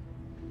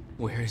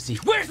 Where is he?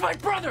 Where's my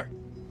brother?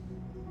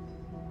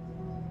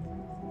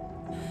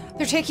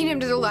 They're taking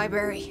him to the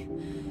library.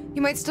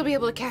 You might still be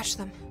able to catch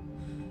them.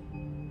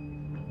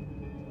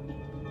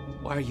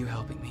 Why are you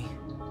helping me?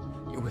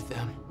 You're with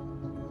them.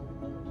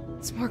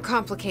 It's more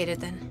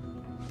complicated than...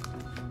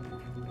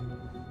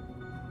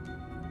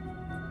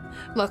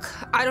 Look,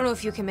 I don't know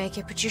if you can make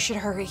it, but you should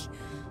hurry.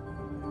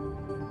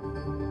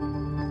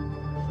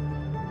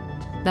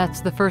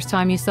 That's the first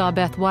time you saw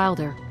Beth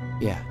Wilder.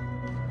 Yeah.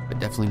 But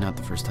definitely not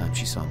the first time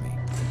she saw me.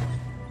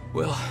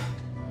 Will.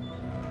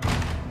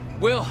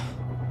 Will!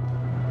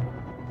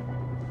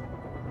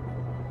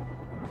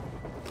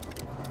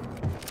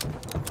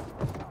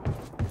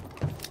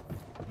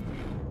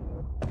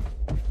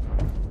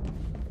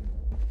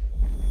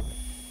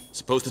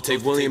 Supposed to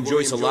take William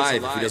Joyce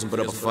alive if he doesn't put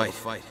up a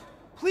fight.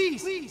 Please!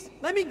 Please,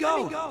 let me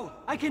go.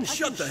 I can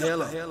Shut the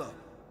hell up.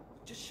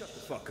 Just shut the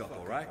fuck up,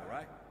 all right?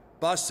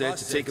 Boss said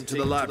to take him to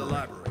the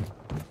library.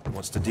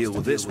 Wants to deal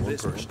with this one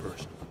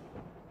person.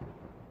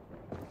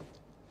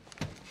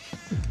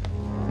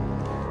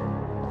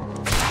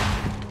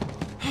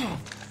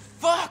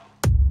 Fuck!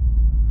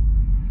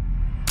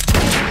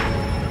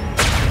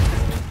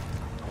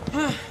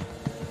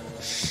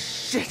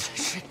 Shit.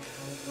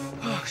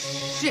 Oh,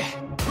 shit.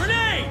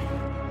 Grenade!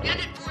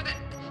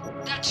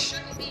 That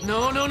shouldn't be.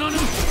 No. I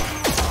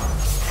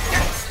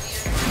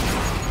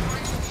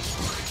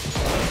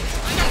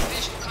got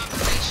visual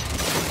confirmation.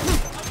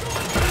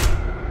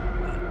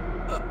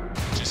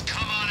 Just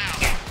come on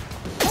out.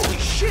 Holy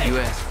shit! You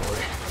asked for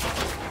it.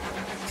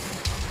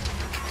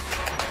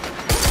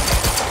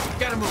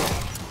 Gotta move.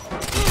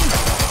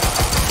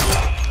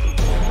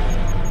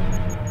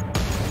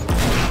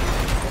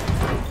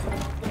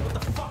 What the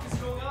fuck is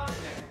going on in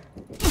there?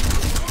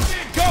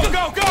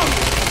 Go!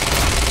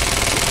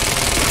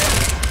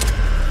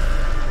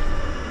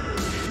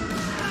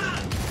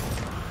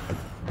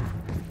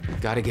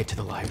 Gotta get to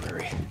the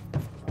library.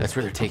 That's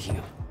where they're taking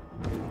him.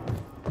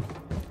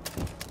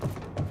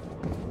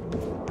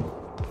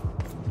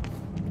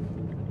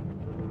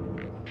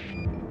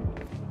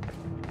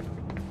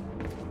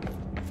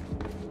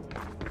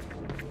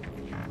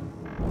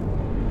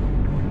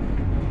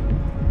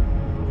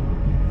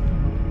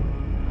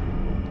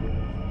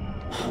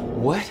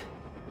 What?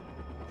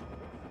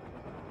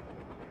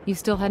 You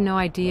still had no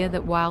idea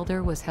that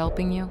Wilder was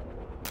helping you?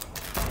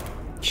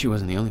 She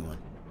wasn't the only one.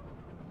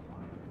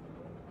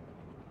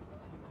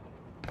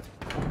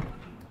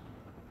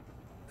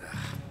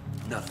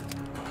 Nothing.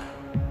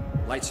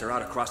 Lights are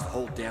out across the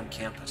whole damn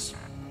campus.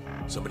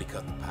 Somebody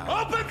cut the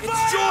power. Open fire!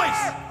 It's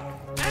Joyce!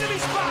 Enemy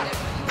spotted!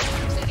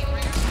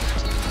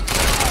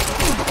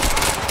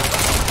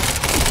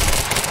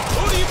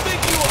 Who do you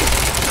think you are?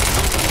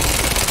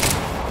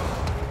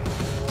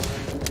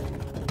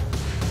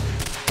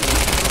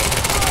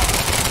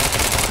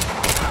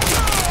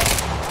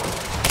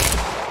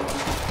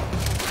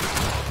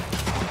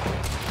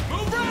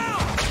 Move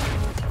around!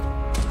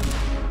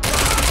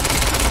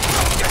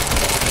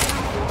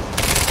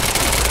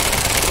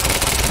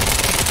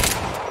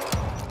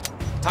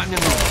 Time to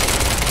move.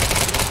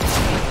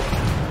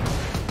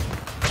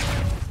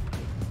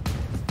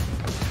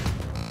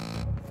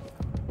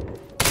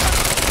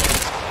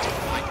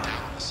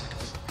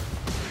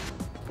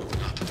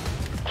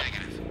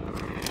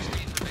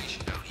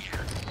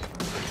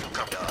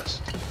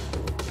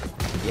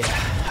 Yeah,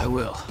 I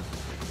will.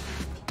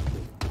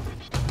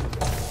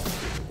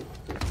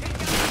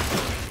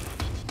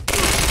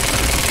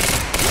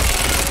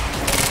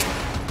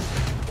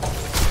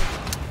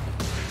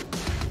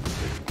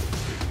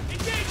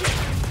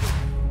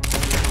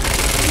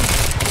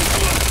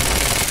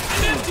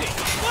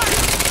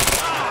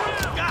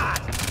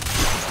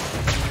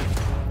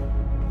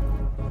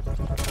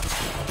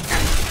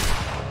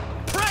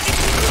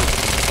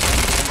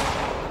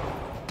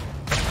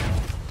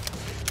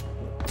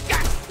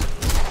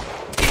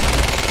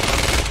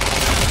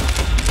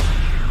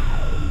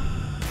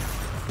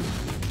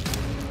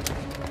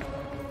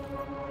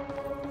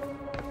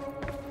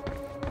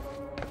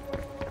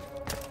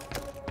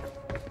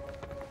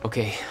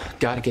 Okay,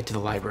 gotta get to the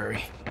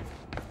library.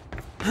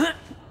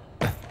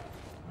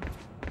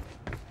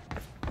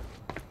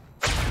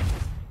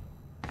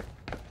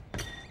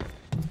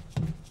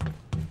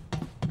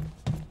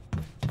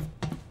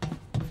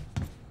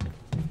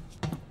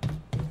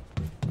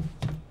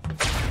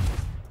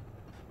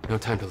 No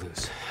time to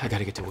lose. I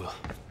gotta get to Will.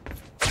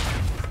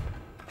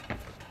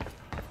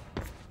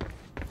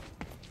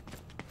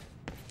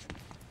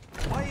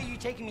 Why are you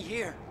taking me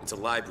here? It's a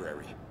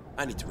library.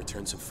 I need to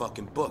return some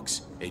fucking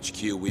books.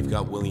 HQ, we've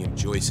got William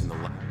Joyce in the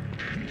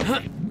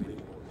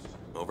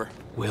Over?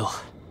 Will.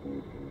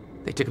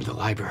 They took him to the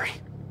library.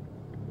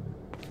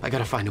 I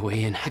gotta find a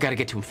way in. I gotta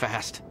get to him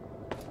fast.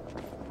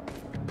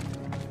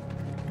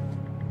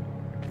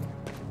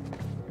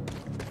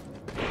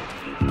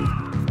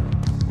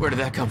 Where did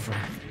that come from?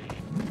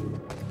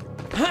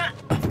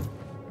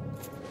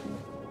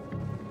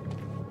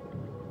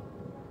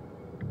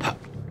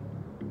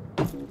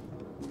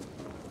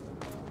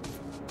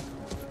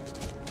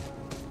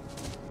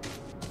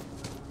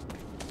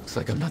 Looks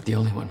like I'm not the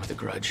only one with a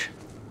grudge.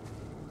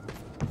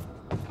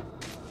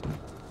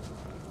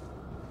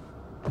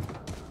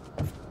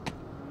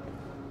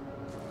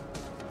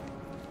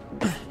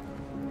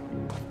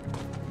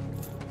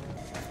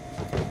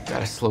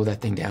 Gotta slow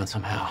that thing down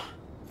somehow.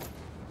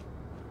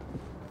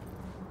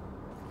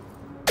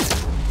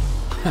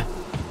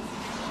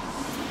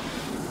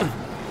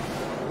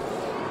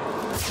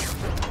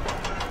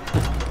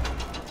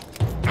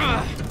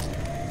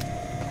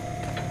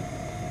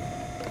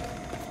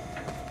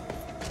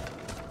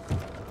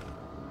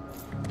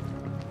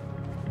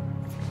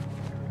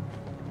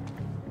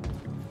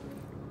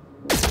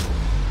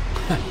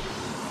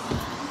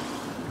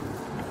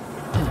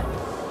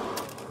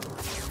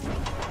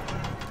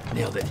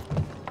 Nailed it.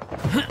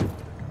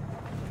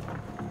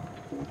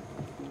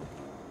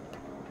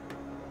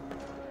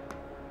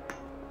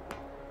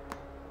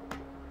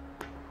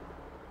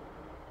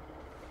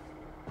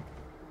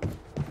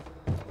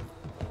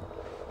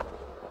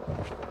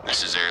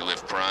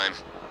 crime.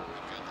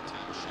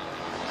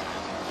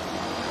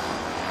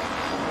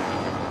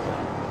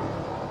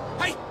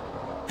 Hey!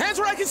 Hands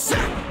where I can see!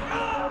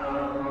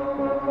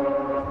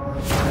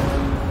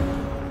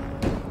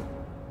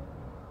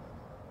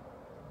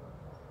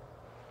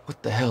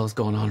 What the hell is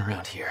going on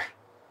around here?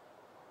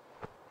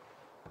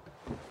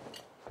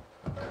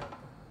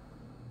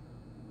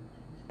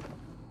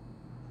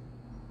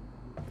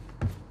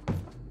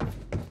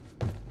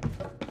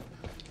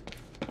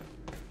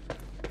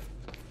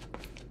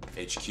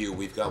 HQ,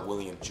 we've got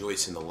William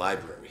Joyce in the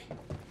library.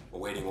 We're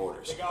waiting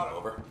orders. They got him.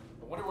 Over.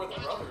 I wonder where the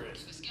brother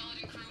is. The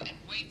skeleton crew and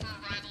wait for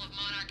arrival of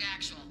Monarch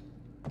Actual.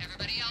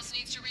 Everybody else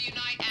needs to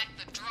reunite at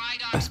the Dry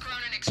Docks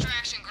Cronin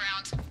extraction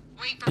grounds.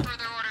 Wait for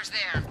further orders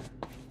there.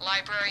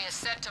 Library is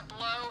set to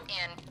blow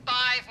in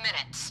 5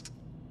 minutes.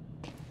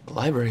 The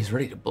library's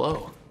ready to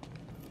blow.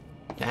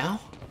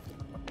 Now?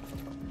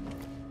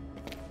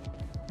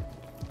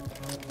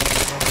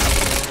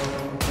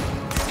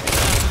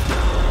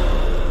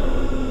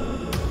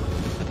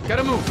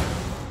 Gotta move.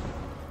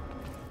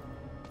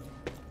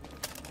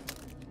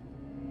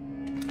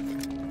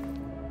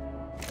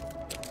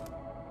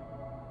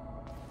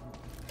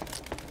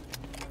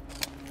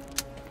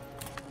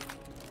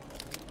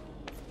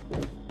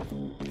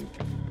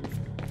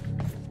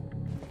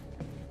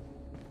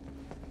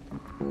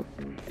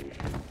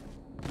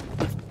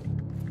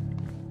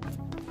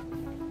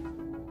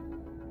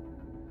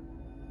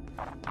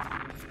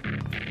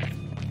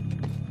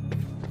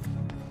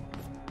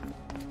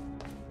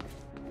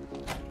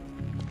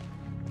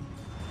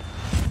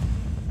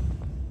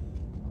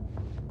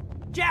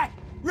 Jack,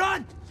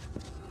 run!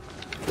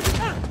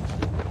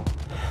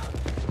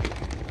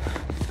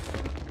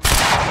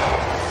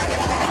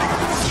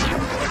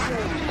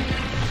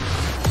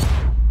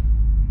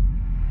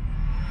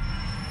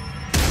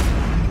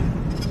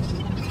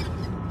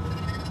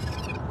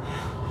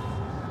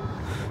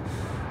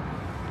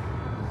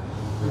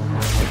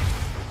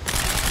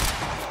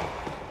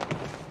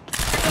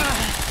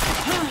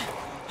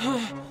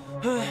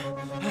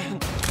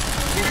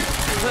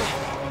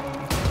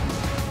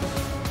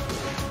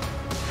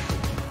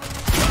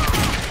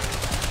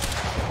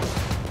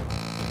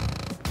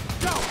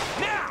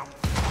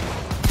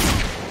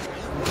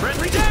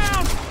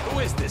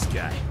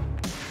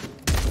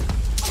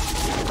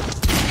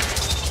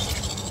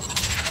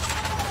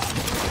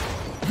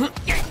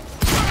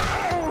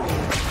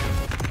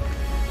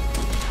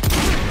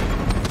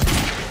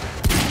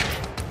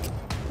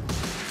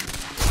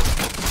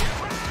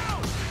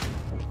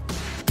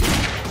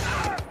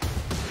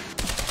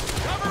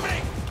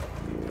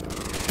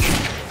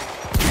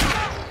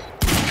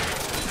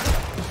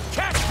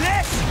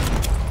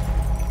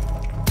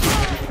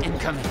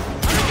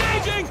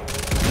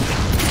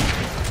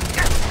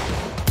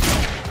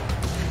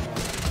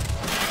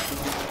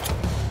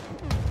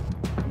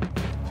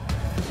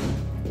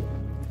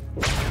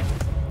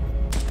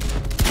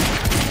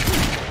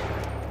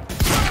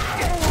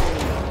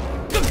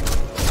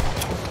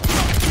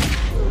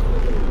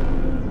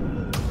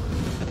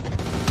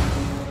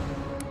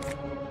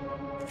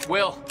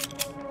 Will,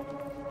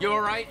 you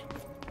alright?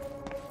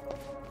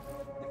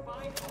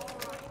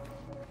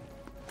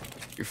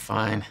 You're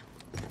fine.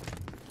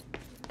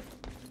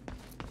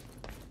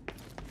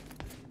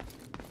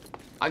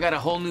 I got a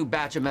whole new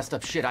batch of messed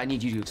up shit I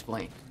need you to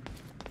explain.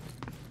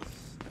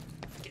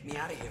 Get me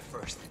out of here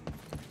first.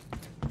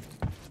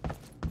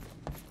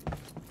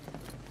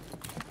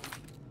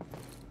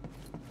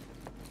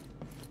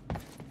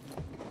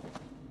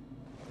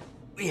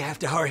 We have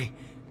to hurry.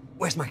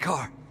 Where's my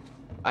car?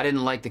 I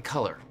didn't like the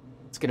color.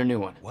 Let's get a new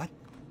one. What?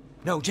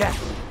 No, Jack.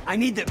 I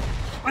need the...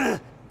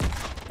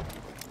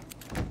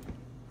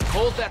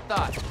 Hold that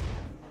thought.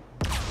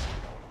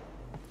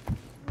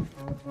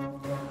 My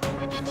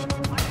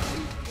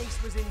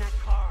briefcase was in that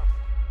car.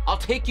 I'll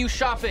take you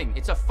shopping.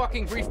 It's a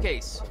fucking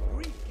briefcase.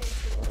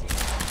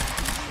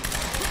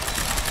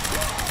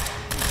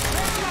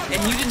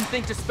 And you didn't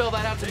think to spell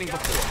that out to me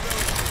before.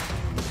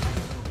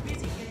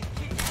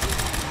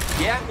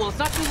 Yeah, well, it's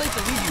not too late to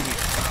leave you here.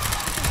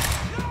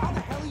 How the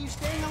hell are you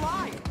staying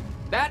alive?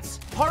 That's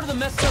part of the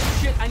messed up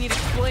shit I need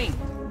explained.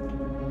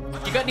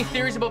 You got any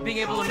theories about being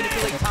able to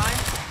manipulate time?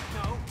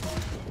 No.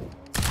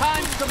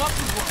 Time's come up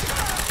with one.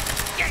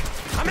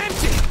 I'm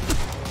empty!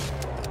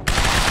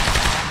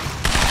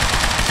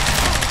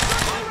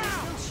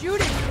 Still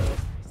shooting!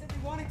 They said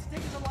they wanted to take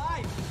us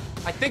alive.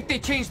 I think they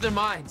changed their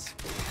minds.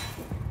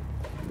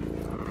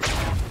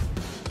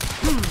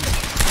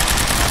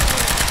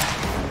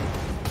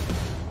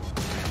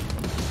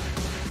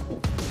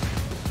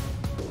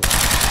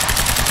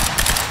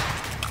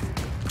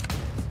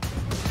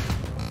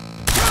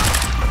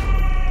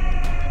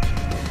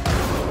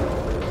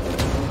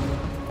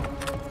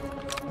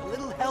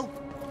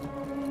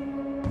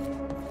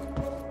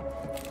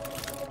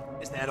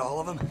 All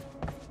of them?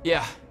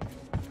 Yeah,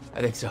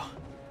 I think so.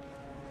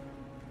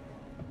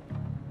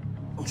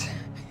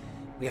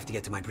 We have to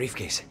get to my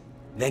briefcase.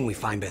 Then we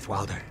find Beth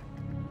Wilder.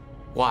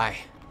 Why?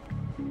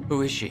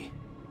 Who is she?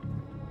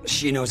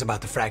 She knows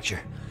about the fracture.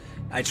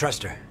 I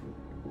trust her.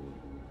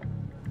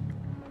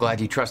 Glad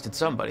you trusted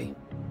somebody.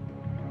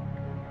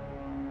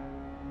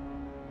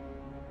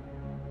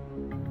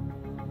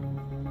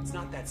 It's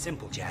not that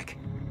simple, Jack.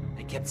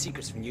 I kept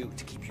secrets from you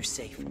to keep you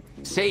safe.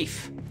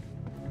 Safe?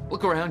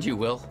 Look around you,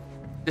 Will.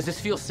 Does this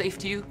feel safe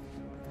to you?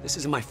 This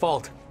isn't my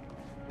fault.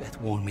 Beth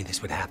warned me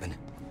this would happen.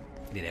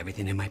 I did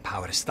everything in my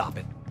power to stop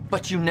it.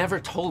 But you never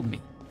told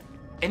me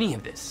any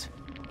of this.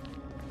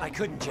 I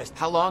couldn't just...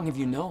 How long have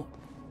you known?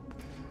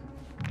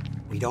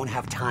 We don't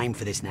have time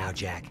for this now,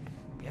 Jack.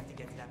 We have to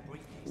get to that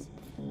briefcase.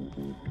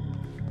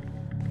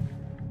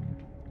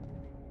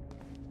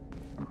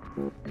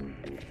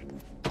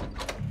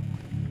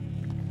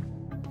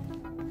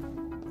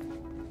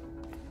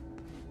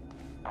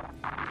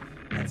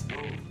 Let's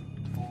move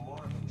before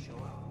more of them show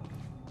up.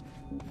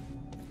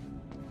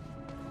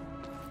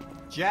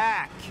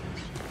 Jack!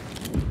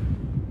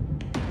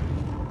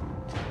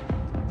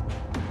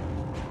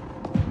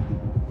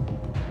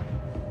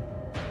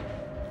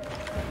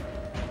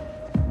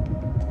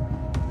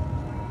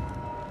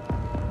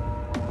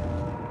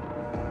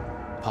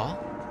 Paul?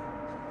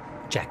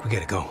 Jack, we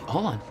gotta go.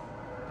 Hold on.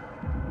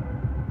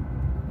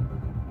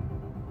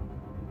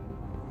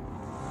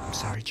 I'm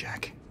sorry,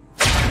 Jack.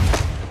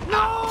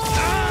 No!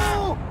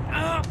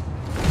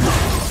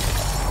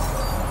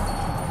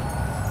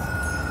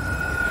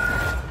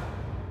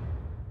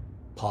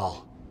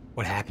 Paul,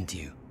 what happened to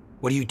you?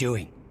 What are you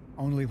doing?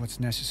 Only what's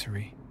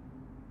necessary.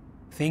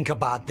 Think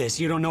about this.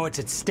 You don't know what's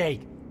at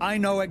stake. I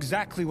know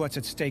exactly what's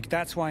at stake.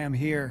 That's why I'm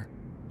here.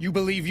 You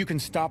believe you can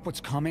stop what's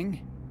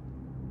coming?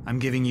 I'm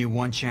giving you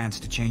one chance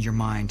to change your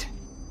mind.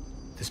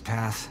 This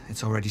path,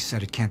 it's already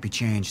said it can't be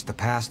changed. The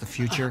past, the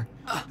future,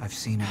 I've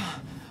seen it.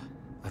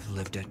 I've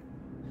lived it.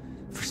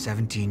 For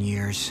 17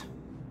 years.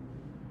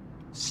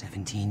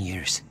 17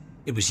 years.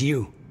 It was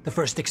you, the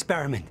first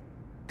experiment.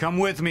 Come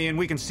with me and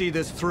we can see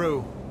this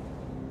through.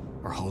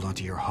 Or hold on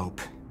to your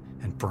hope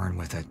and burn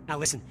with it. Now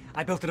listen,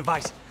 I built a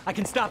device. I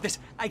can stop this.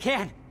 I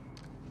can.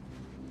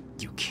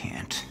 You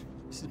can't.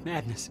 This is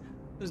madness.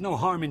 There's no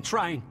harm in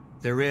trying.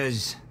 There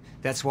is.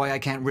 That's why I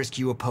can't risk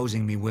you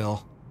opposing me,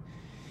 Will.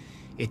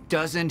 It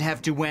doesn't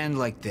have to end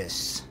like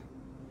this.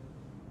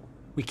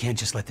 We can't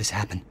just let this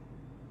happen.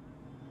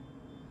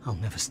 I'll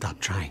never stop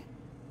trying.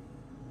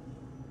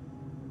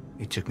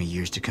 It took me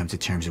years to come to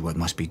terms with what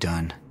must be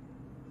done.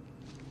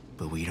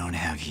 But we don't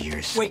have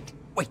years. Wait.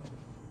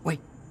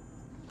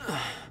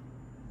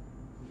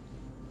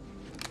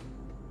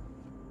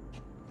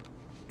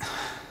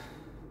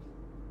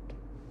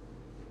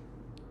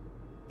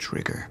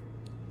 Trigger.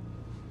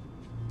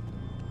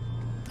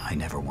 I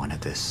never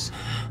wanted this.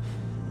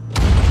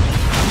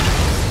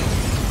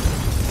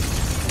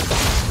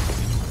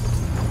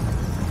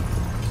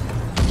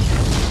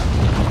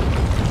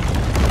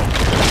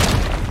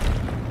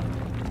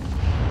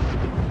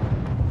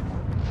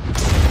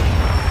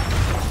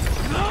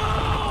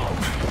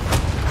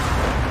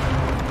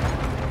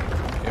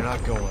 You're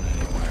not going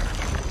anywhere.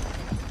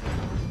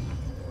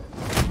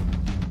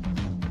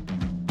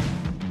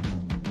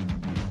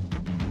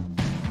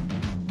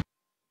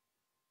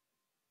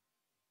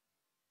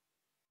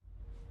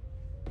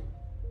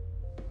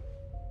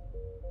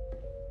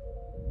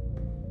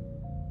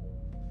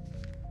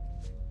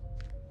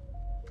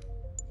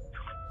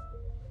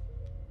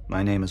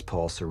 My name is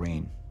Paul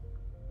Serene.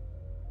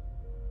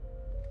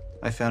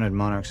 I founded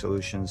Monarch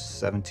Solutions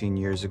 17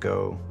 years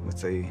ago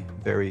with a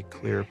very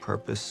clear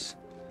purpose.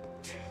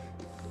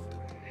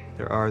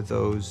 There are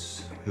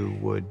those who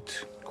would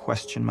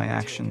question my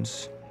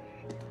actions.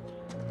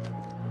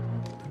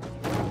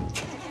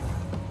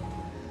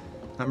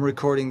 I'm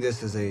recording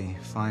this as a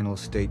final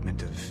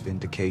statement of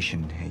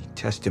vindication, a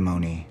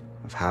testimony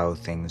of how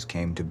things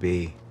came to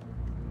be.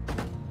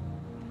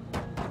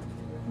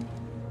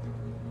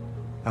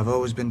 I've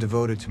always been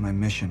devoted to my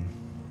mission.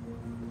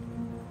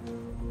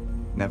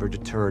 Never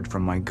deterred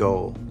from my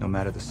goal, no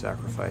matter the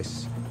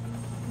sacrifice.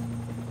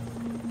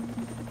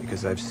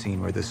 Because I've seen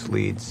where this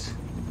leads.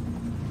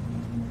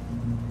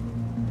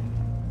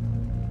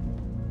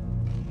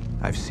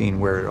 I've seen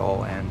where it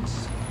all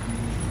ends.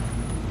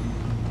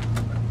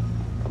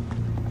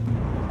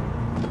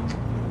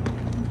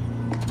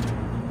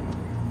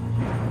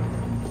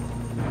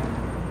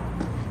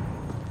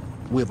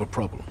 We have a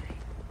problem.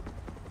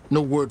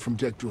 No word from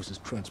Jack Joyce's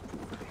transport.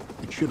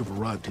 It should have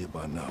arrived here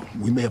by now.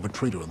 We may have a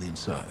traitor on the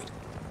inside.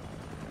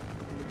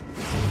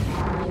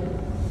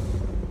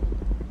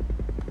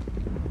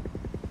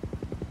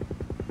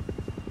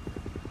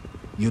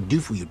 You're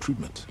due for your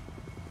treatment.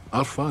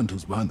 I'll find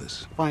who's behind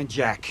this. Find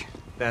Jack.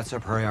 That's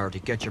our priority.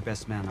 Get your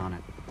best man on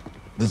it.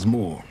 There's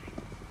more.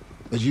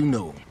 As you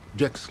know,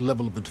 Jack's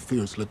level of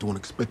interference led to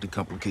unexpected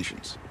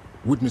complications.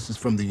 Witnesses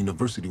from the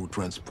university were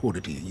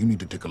transported here. You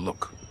need to take a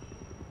look.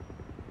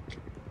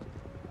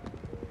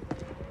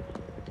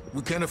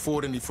 We can't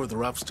afford any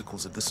further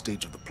obstacles at this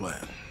stage of the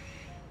plan.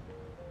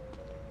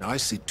 Now, I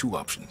see two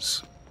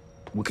options.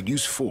 We could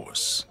use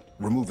force,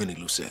 remove any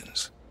loose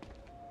ends.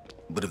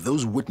 But if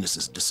those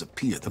witnesses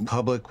disappear, the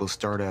public will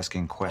start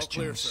asking questions.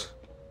 All clear, sir.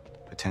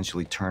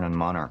 Potentially turn on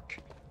Monarch.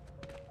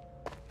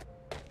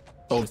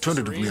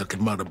 Alternatively, I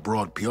could mount a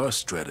broad PR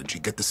strategy,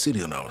 get the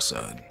city on our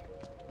side.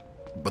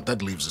 But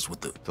that leaves us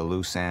with the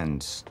loose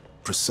ends.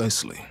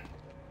 Precisely.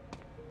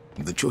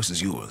 The choice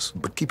is yours,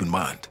 but keep in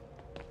mind,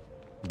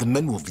 the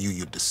men will view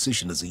your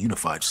decision as a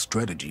unified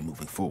strategy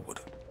moving forward.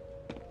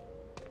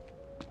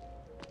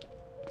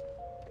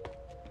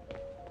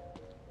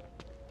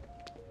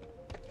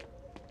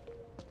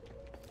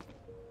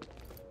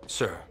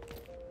 Sir.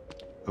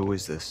 Who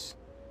is this?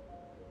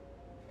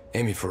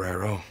 Amy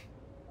Ferrero.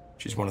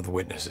 She's one of the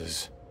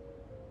witnesses.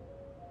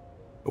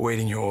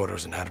 Awaiting your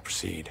orders on how to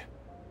proceed.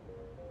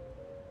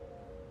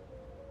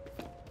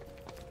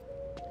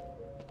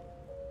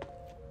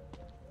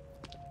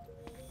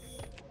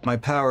 My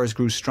powers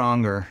grew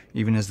stronger,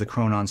 even as the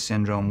Chronon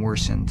syndrome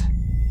worsened.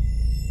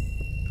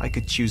 I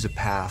could choose a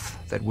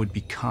path that would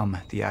become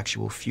the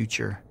actual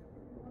future,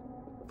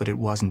 but it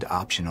wasn't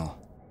optional.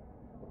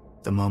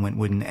 The moment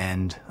wouldn't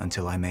end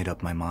until I made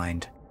up my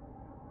mind.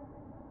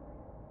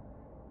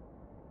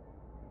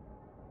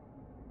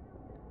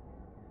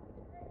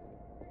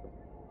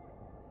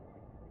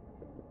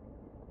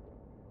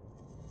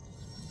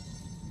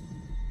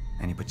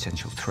 Any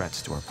potential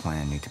threats to our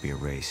plan need to be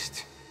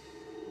erased.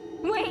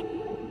 Wait!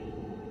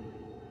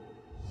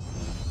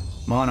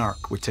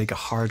 Monarch would take a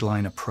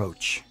hardline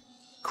approach.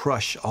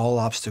 Crush all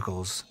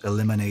obstacles,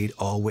 eliminate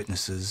all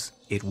witnesses.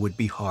 It would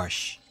be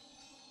harsh.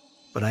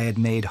 But I had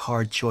made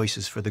hard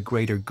choices for the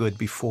greater good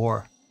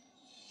before.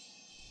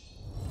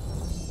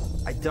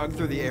 I dug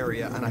through the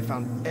area and I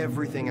found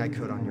everything I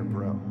could on your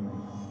bro.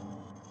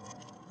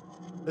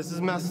 This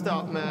is messed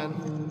up,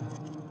 man.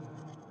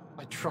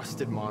 I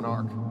trusted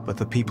Monarch. But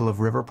the people of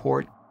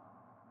Riverport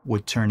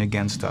would turn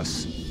against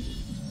us.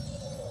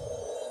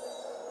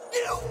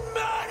 You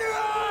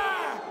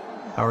murderer!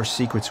 Our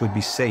secrets would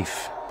be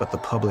safe, but the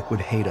public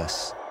would hate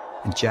us,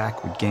 and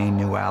Jack would gain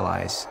new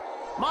allies.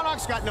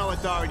 Monarch's got no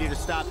authority to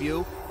stop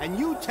you, and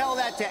you tell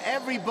that to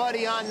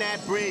everybody on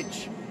that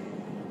bridge.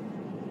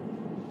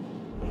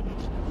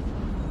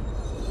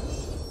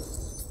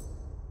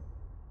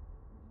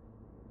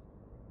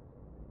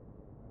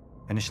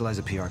 Initialize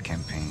a PR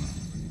campaign.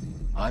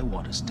 I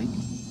want a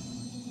statement.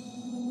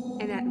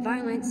 And that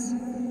violence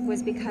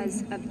was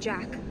because of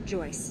Jack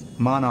Joyce.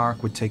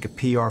 Monarch would take a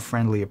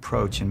PR-friendly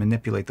approach and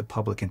manipulate the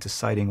public into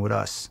siding with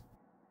us.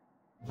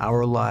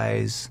 Our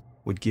lies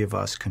would give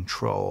us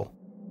control.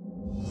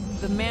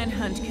 The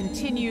manhunt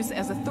continues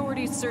as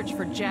authorities search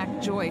for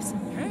Jack Joyce.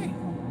 Hey,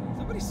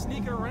 somebody's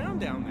sneaking around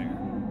down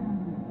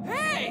there.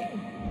 Hey!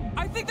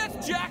 I think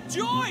that's Jack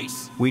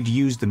Joyce! We'd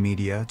use the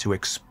media to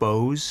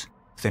expose,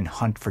 then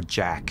hunt for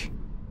Jack.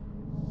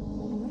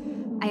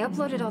 I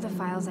uploaded all the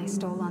files I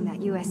stole on that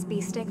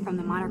USB stick from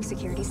the Monarch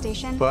security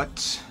station.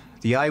 But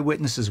the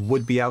eyewitnesses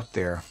would be out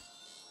there,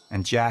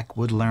 and Jack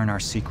would learn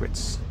our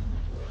secrets.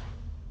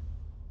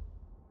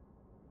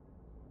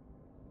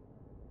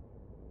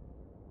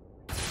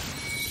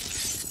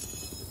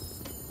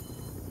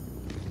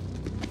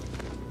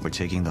 We're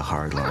taking the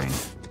hard line.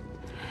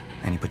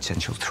 Any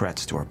potential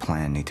threats to our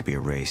plan need to be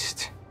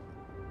erased.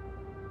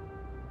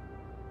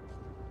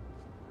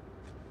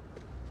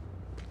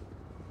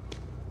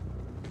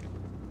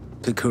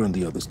 Take her and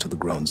the others to the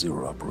Ground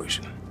Zero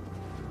operation.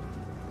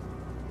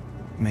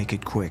 Make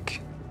it quick.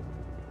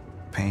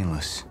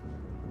 Painless.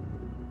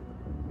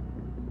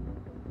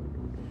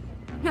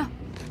 No,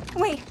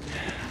 wait.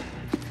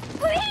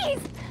 Please!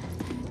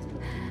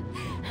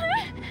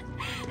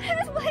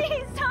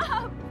 Please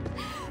stop!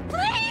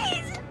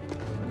 Please!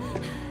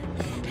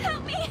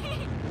 Help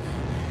me!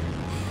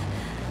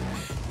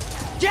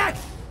 Jack!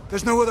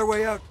 There's no other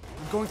way out.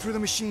 I'm going through the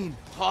machine.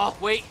 Paul,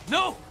 wait.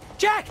 No!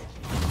 Jack!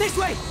 This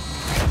way!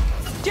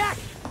 Jack!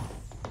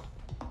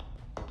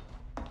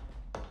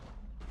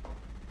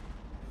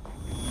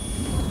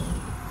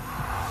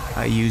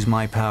 I use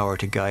my power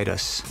to guide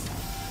us,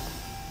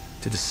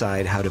 to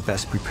decide how to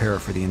best prepare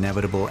for the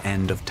inevitable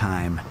end of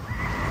time.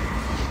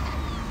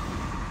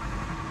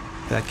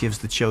 That gives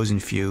the chosen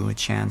few a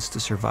chance to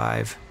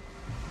survive.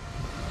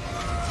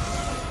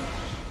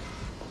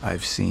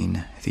 I've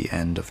seen the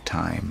end of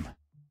time.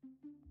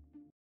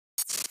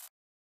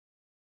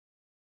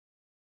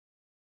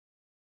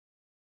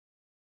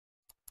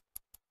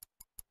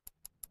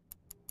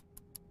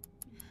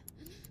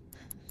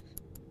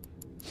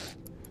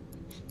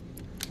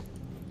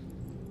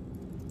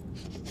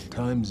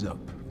 Time's up.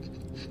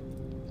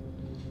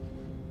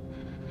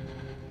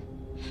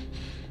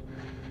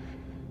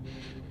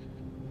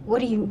 What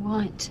do you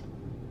want?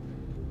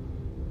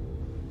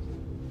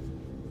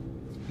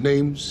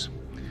 Names,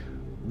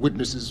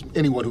 witnesses,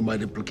 anyone who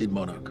might implicate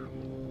Monarch.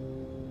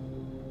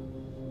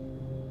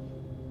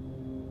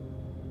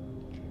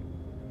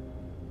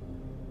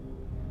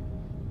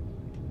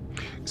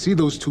 See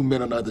those two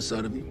men on either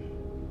side of you?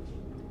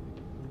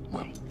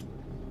 Well,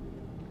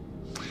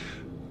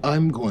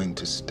 I'm going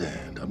to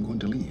stand. I'm going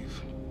to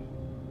leave.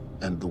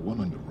 And the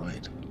one on your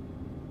right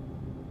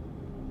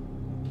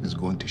is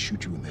going to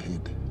shoot you in the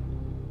head.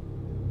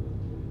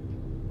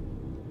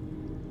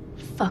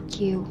 Fuck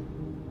you.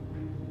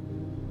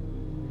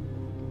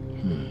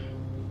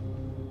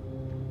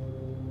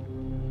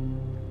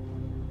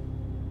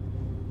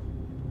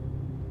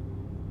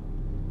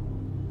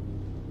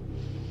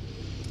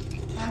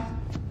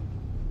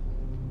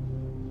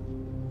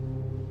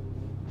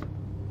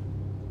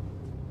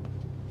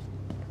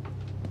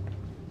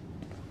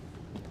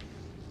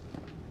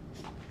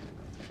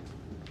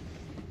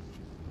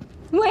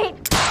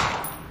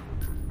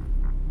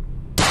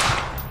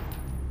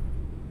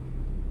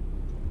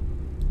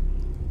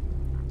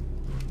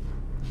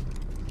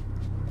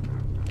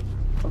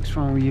 What's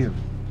wrong with you?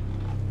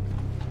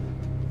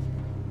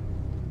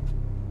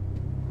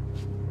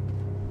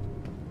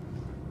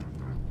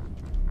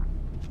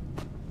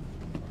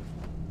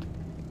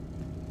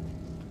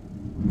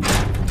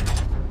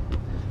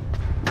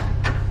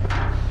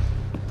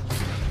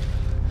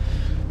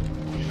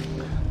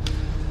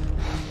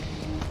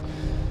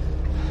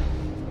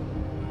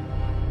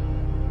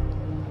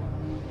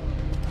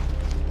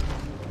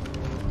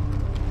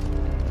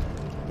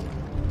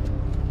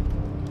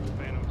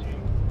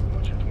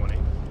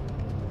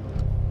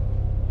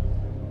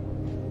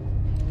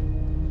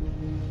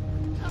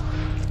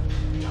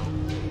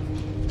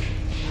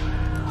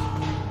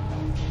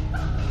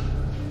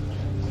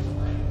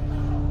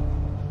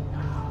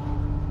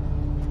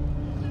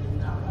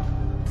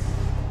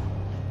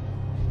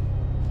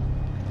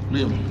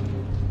 Liam,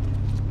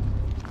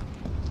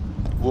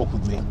 walk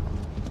with me.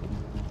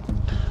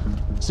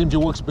 Seems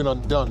your work's been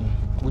undone.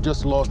 We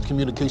just lost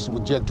communication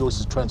with Jack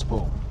Joyce's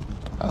transpo.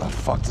 How the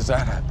fuck does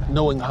that happen?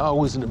 Knowing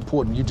how isn't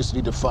important. You just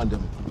need to find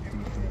him.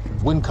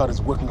 Wincott is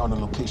working on a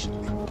location.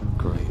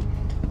 Great.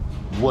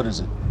 What is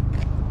it?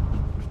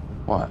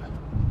 What?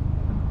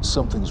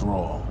 Something's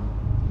wrong.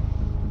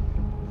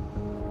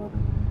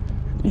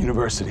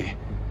 University.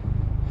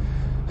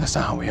 That's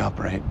not how we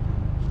operate.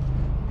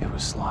 It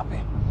was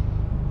sloppy.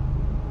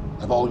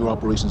 Have all your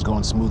operations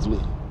gone smoothly?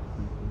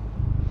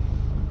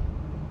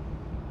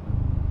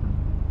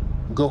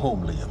 Go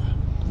home, Liam.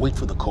 Wait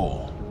for the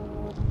call.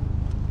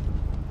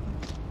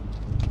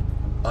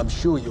 I'm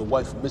sure your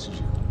wife misses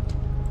you.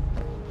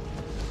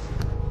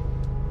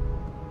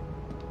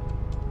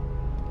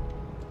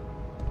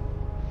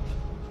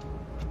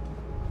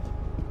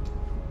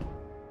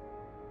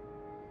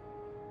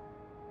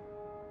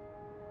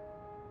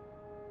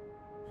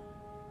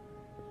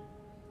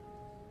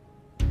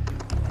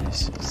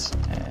 This is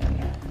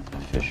an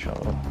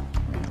official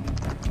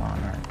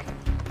Monarch.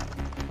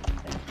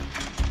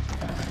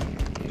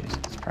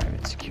 Used as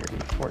private security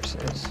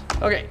forces.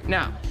 Okay,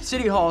 now,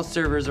 City Hall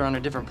servers are on a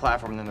different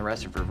platform than the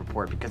rest of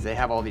Riverport because they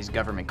have all these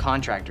government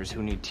contractors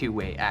who need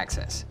two-way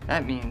access.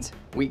 That means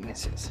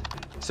weaknesses.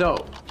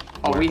 So,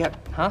 all we have,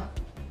 huh?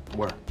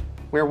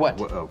 Where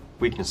what?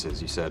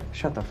 Weaknesses, you said.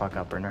 Shut the fuck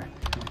up, Bernard.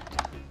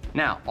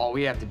 Now, all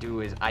we have to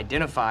do is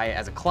identify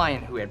as a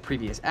client who had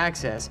previous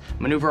access,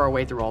 maneuver our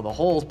way through all the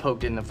holes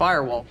poked in the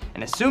firewall,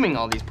 and assuming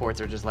all these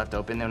ports are just left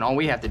open, then all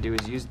we have to do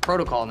is use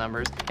protocol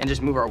numbers and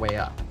just move our way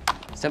up.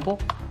 Simple?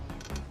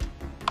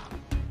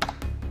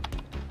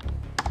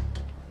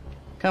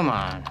 Come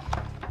on.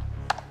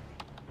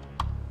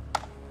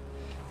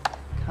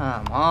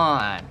 Come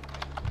on.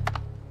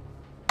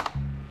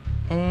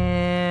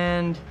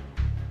 And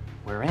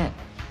we're in.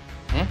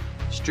 Eh?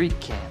 Street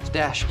cams,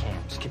 dash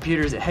cams,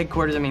 computers at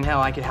headquarters. I mean, hell,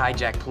 I could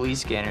hijack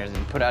police scanners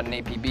and put out an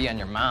APB on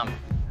your mom.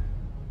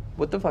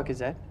 What the fuck is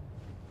that?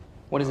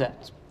 What is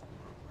that?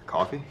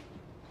 Coffee?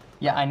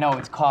 Yeah, I know,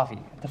 it's coffee.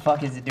 What the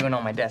fuck is it doing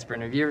on my desk,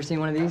 Brendan? Have you ever seen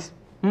one of these?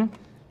 You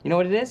know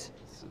what it is?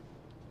 It's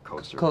a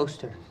coaster.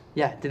 Coaster.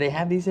 Yeah, do they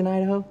have these in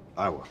Idaho?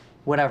 Iowa.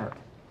 Whatever.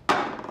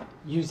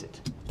 Use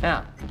it.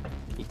 Now,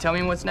 you tell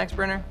me what's next,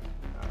 Brenner?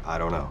 I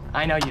don't know.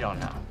 I know you don't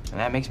know, and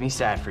that makes me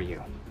sad for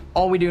you.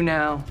 All we do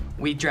now,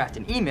 we draft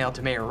an email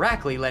to Mayor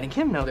Rackley letting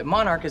him know that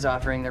Monarch is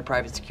offering their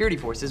private security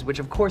forces, which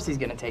of course he's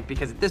gonna take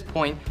because at this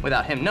point,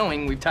 without him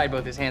knowing, we've tied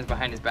both his hands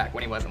behind his back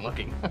when he wasn't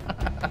looking.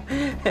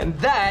 And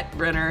that,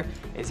 Brenner,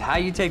 is how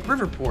you take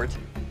Riverport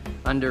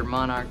under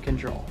Monarch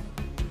control.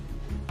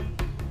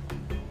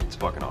 It's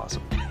fucking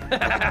awesome.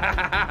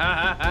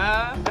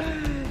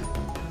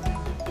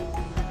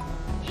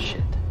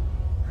 Shit.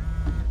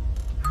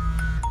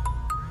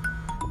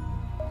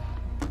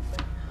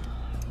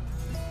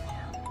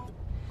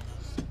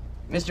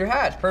 Mr.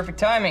 Hatch, perfect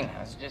timing.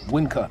 I was just...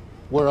 Wincott,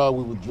 where are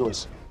we with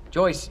Joyce?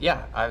 Joyce,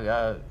 yeah,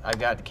 I've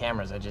got the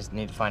cameras. I just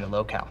need to find a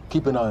locale.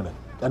 Keep an eye on it.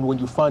 And when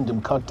you find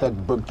him, contact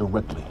Burke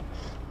directly.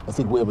 I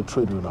think we have a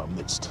traitor in our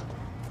midst.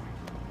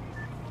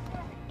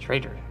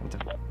 Traitor? What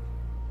the...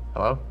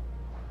 Hello?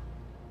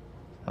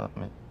 Oh,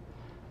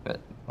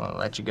 I'll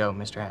let you go,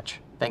 Mr. Hatch.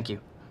 Thank you.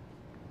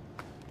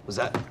 Was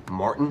that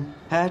Martin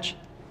Hatch?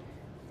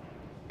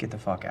 Get the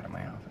fuck out of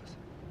my office.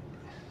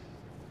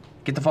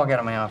 Get the fuck out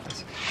of my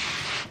office.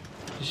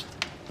 Just...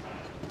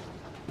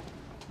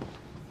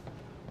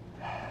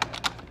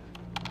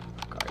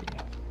 Fuck are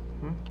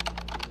you?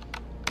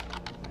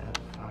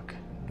 Fuck.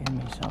 Give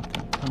me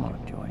something. Come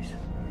on, Joyce.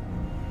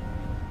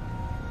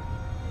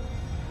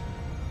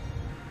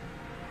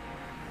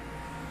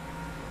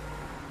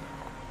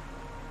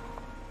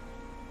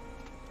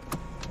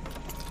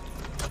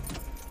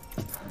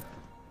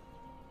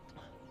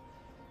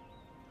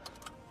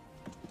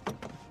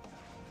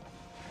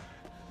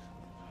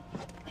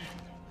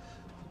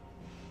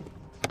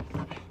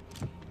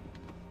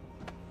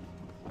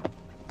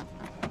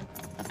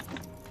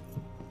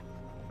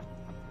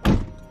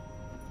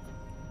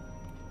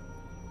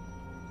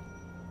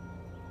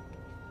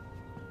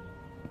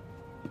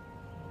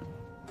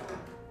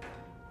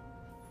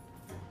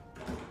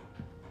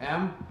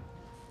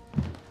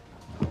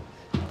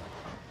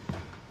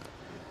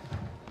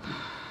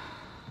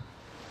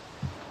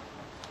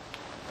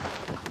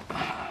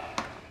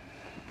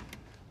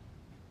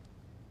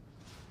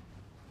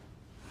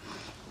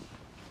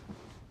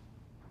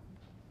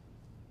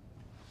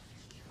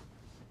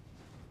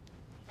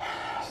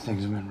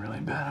 Things have been really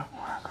bad at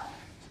work.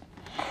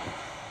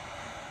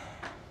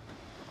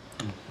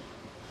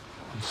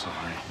 I'm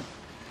sorry.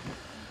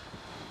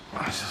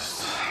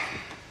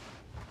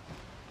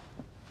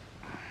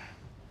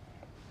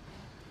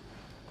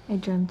 I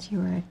dreamt you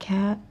were a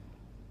cat.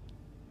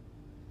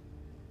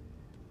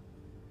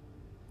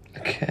 A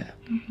cat?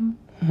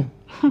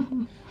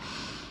 Mm-hmm.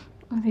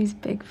 With these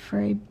big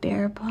furry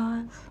bear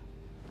paws.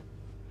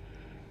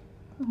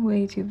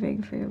 Way too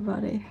big for your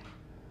body.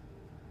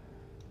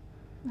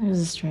 It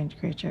was a strange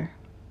creature.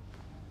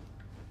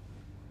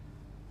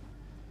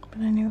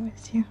 But I knew it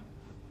was you.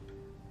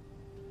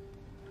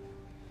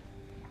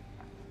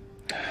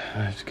 I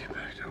have to get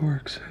back to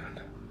work soon.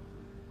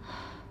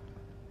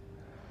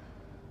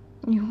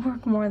 You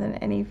work more than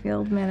any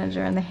field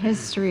manager in the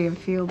history of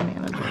field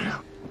managers.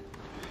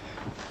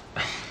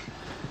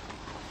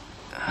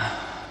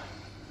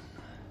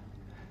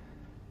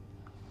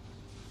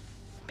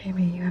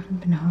 Baby, you haven't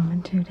been home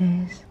in 2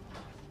 days.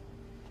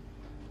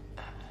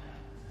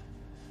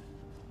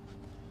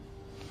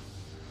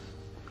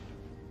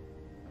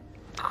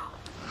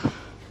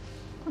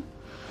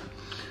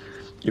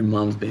 Your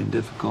mom's being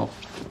difficult.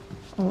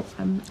 Oh,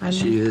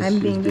 She is. I'm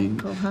She's being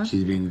difficult, huh?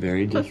 She's being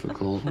very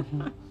difficult.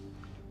 What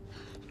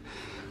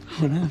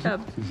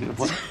happened?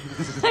 What?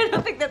 I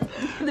don't think that's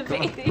the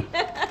baby.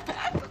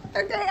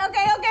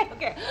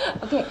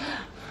 Okay.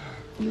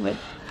 You would.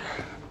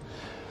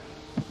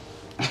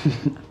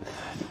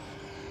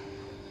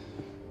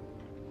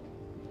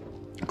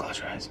 Close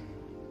your eyes.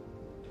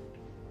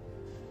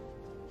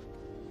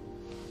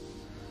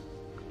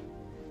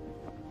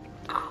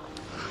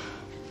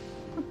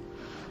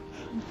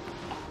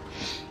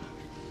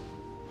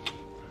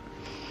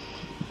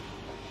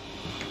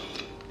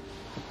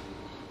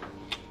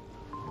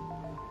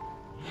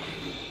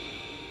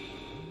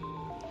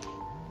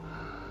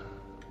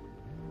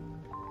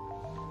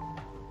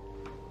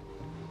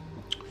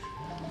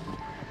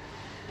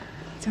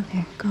 It's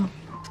okay. Go.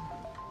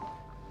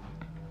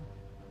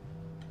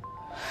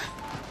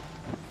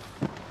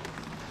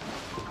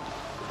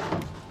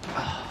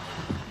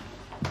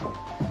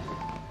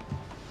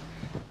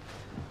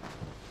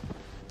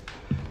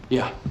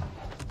 Yeah.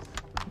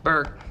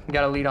 Burke, we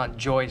got a lead on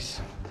Joyce.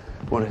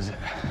 What is it?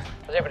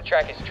 I was able to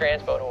track his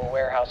transpo to a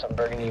warehouse on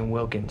Burgundy and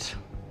Wilkins.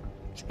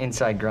 It's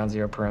inside Ground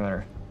Zero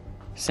perimeter.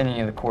 Sending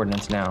you the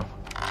coordinates now.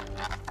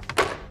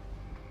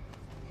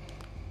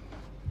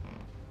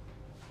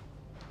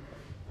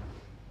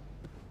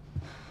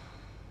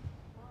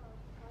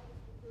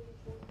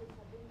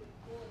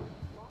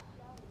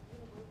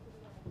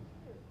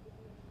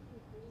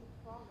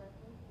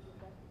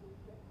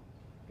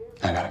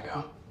 I gotta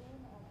go.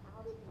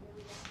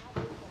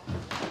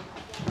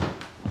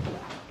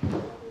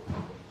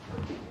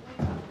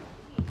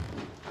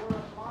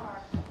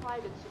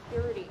 Private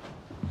security.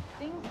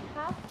 Things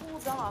have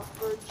cooled off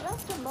for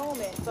just a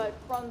moment, but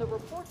from the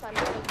reports I'm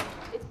getting,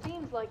 it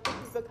seems like this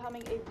is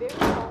becoming a very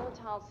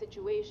volatile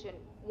situation,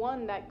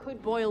 one that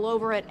could boil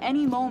over at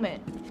any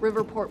moment.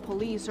 Riverport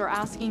police are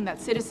asking that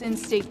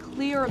citizens stay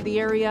clear of the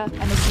area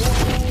and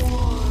avoid...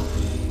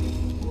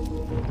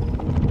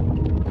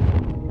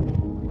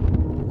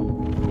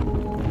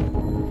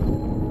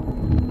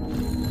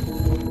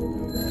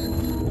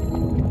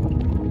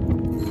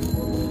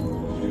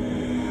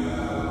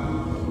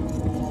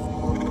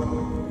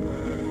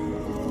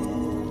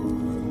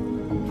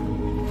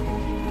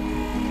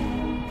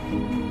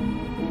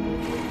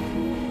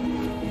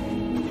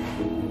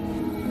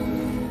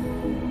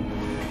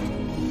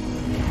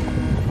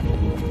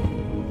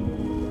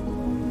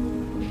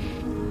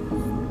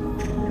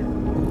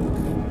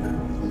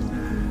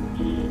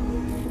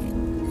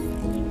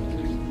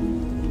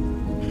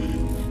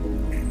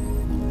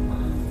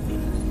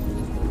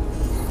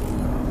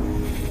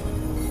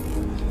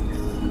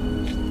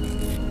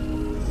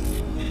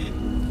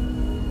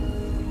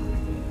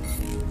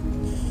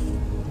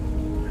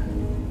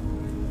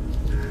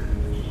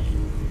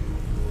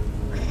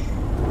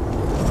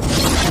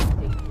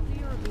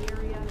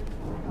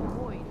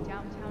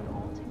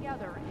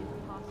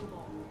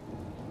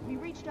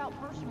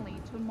 personally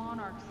to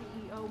Monarch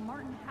CEO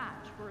Martin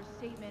Hatch for a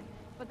statement,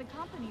 but the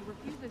company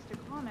refuses to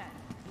comment.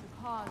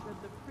 The cause of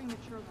the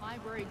premature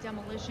library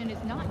demolition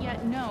is not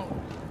yet known,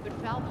 but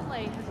foul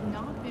play has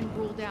not been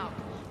ruled out.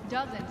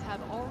 Dozens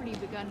have already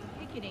begun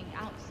picketing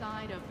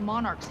outside of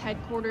Monarch's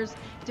headquarters,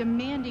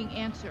 demanding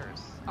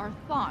answers. Our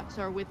thoughts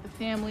are with the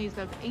families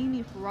of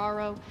Amy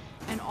Ferraro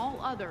and all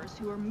others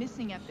who are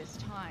missing at this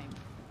time.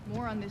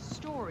 More on this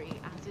story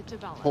as it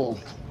develops. Paul,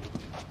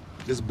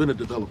 there's been a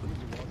development.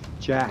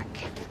 Jack.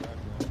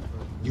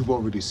 You've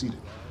already seen it.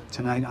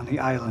 Tonight on the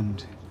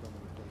island.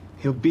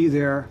 He'll be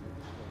there,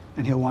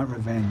 and he'll want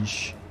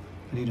revenge.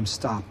 I need him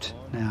stopped,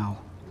 now.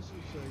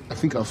 I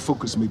think our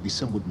focus may be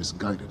somewhat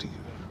misguided here.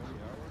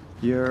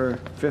 Your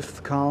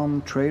fifth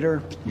column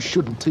traitor? You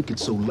shouldn't take it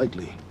so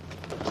lightly.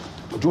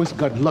 Joyce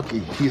got lucky.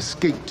 He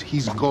escaped.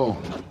 He's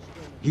gone.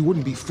 He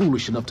wouldn't be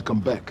foolish enough to come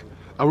back.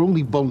 Our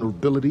only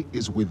vulnerability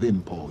is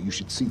within, Paul. You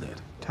should see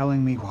that.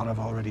 Telling me what I've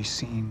already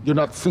seen. You're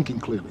not thinking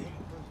clearly.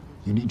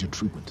 You need your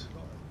treatment.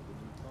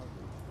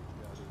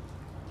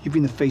 You've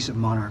been the face of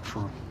Monarch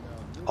for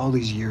all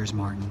these years,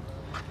 Martin.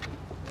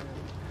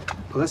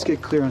 But let's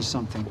get clear on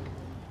something.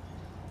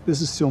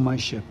 This is still my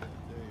ship.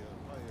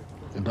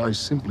 And I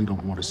simply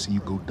don't want to see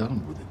you go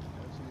down with it.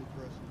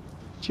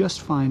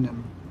 Just find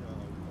him.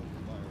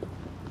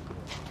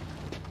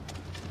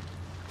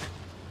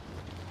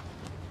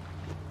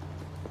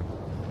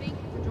 Thank you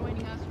for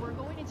joining us. We're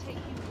going to take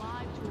you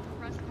live to a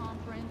press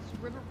conference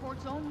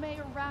Riverport's own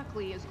Mayor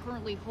Rackley is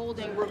currently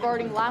holding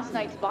regarding last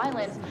night's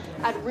violence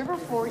at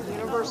Riverport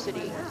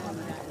University.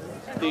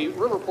 The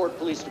Riverport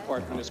Police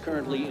Department is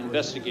currently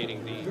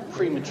investigating the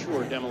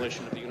premature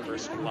demolition of the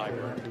university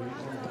library.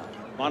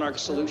 Monarch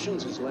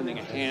Solutions is lending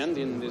a hand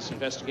in this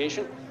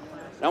investigation.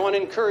 And I want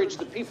to encourage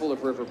the people of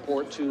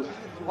Riverport to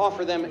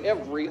offer them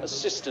every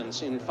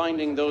assistance in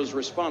finding those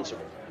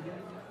responsible.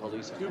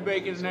 Two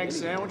bacon and egg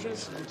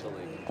sandwiches?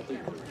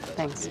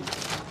 Thanks.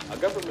 A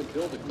government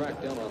bill to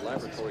crack down on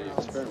laboratory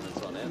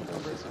experiments on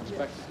animals is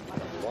expected to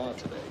become law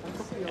today.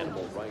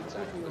 Animal rights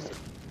activists.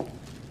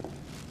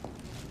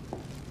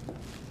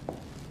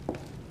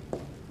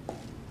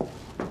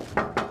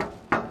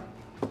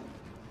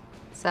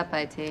 Sup,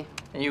 IT?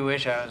 You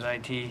wish I was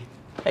IT.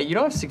 Hey, you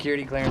don't have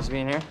security clearance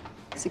being here.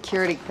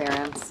 Security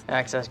clearance.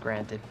 Access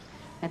granted.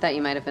 I thought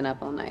you might have been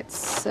up all night,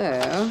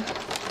 so...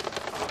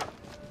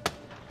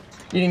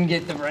 You didn't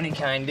get the runny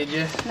kind, did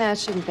you? No, it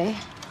shouldn't be.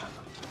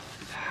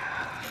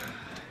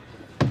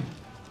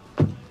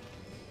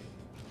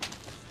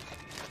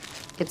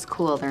 It's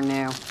cool, they're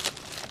new.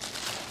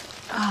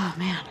 Oh,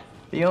 man.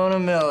 Fiona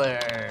Miller.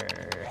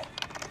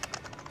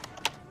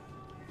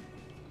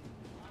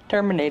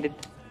 Terminated.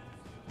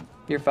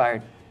 You're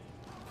fired.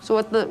 So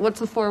what's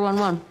the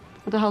 411?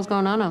 What the hell's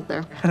going on out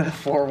there? The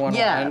 411?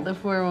 Yeah, the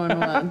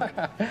 411.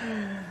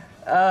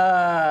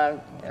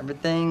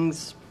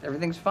 Everything's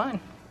fine.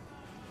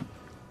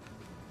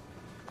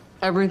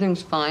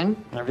 Everything's fine?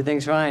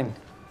 Everything's fine.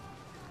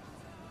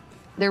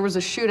 There was a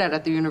shootout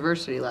at the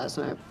university last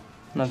night.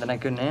 Nothing I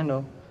couldn't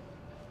handle.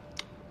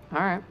 All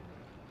right.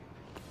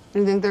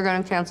 You think they're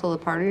gonna cancel the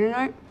party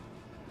tonight?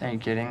 Are you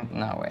kidding?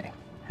 No way.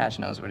 Hatch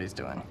knows what he's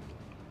doing.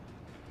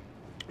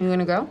 You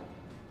gonna go?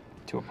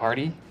 To a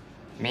party?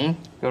 Me?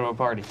 Go to a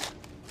party.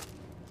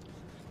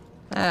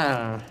 I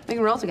don't know. We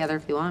can roll together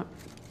if you want.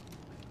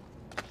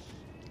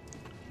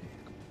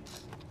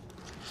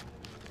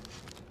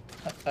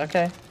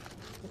 Okay.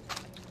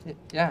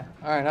 Yeah,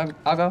 all right,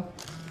 I'll go.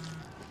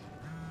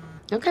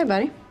 Okay,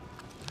 buddy.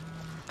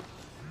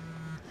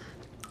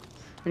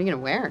 What are you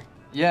gonna wear?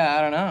 Yeah,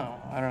 I don't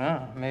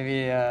know.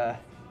 Maybe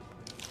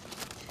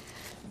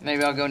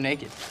I'll go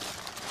naked.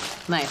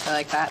 Nice, I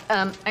like that.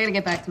 I gotta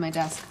get back to my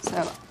desk,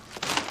 so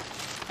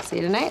see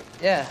you tonight?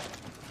 Yeah.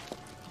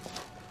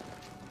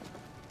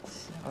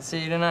 I'll see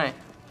you tonight.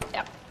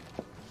 Yep.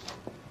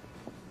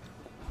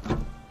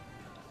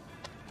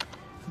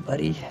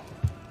 Buddy.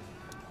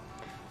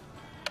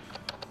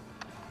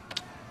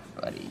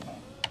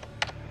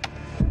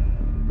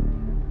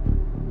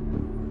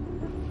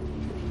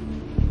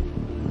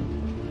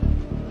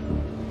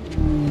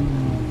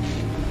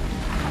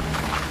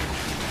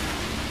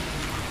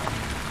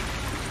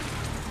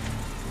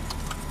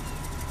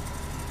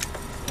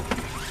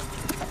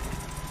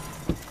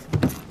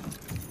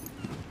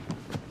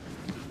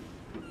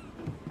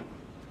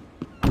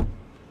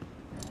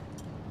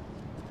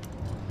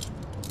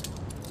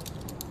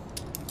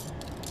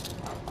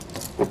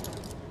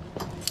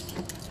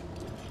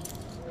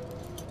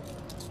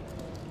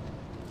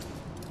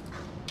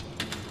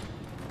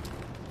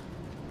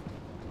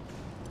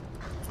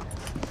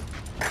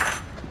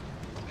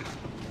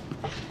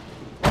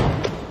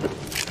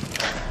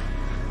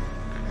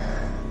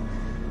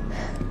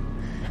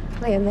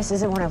 Liam, this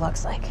isn't what it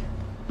looks like.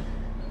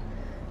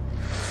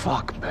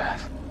 Fuck,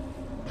 Beth.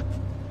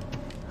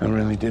 I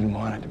really didn't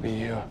want it to be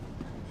you.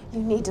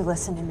 You need to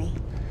listen to me.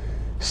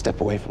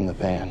 Step away from the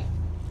van.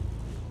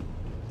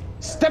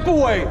 Step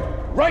away!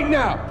 Right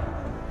now!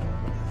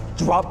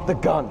 Drop the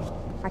gun.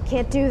 I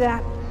can't do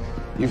that.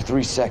 You have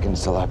 3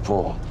 seconds till I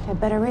pull. I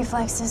have better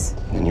reflexes.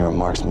 And you're a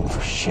marksman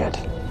for shit.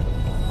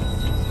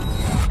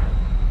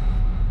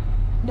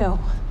 No.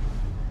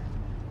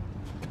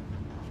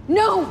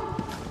 No!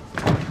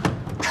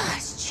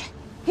 Gosh,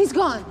 he's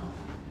gone.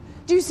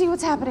 Do you see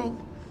what's happening?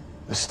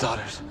 The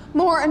stutters.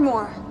 More and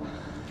more.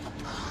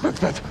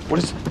 Beth, what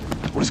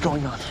is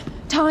going on?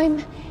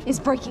 Time is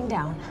breaking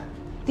down.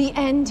 The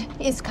end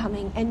is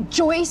coming, and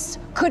Joyce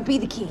could be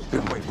the key.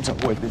 Wait, what's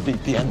up? Wait,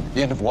 the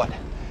end of what?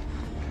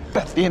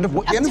 Beth, the end of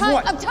what? The end of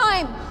what? Of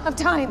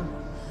time.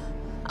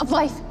 Of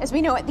life as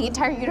we know it, the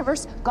entire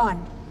universe,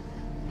 gone.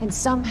 And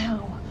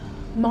somehow,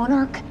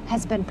 Monarch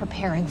has been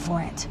preparing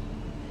for it.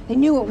 They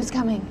knew it was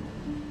coming.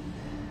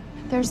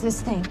 There's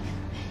this thing.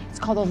 It's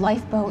called a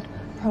lifeboat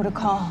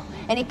protocol,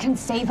 and it can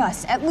save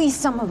us, at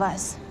least some of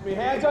us.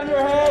 Hands on your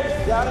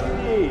head, down on your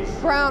knees.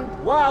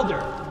 Brown.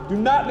 Wilder, do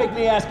not make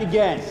me ask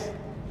again.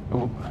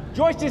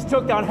 Joyce just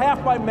took down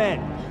half my men.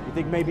 You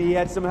think maybe he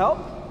had some help?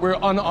 We're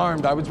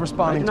unarmed. I was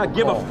responding I do not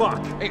give a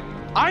fuck. Hey,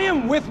 I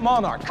am with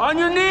Monarch. On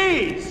your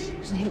knees!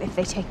 If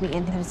they take me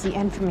in, then it's the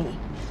end for me.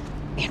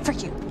 And for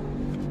you.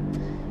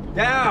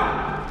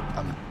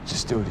 Down!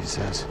 Just do what he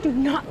says. Do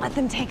not let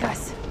them take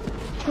us.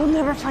 We'll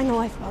never find the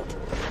lifeboat.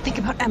 Think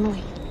about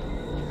Emily.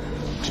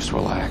 Just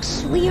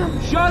relax.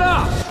 Liam! Shut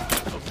up!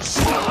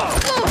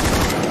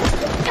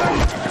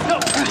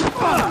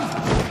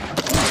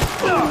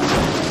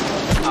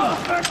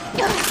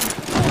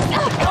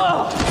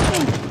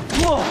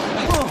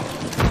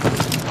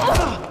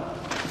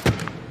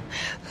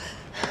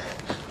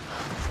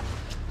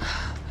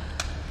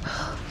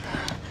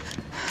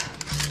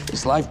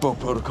 This lifeboat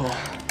protocol,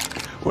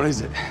 what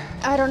is it?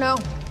 I don't know.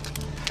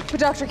 But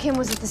Dr. Kim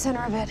was at the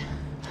center of it.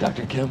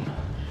 Dr. Kim?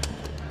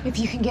 If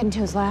you can get into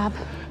his lab.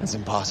 That's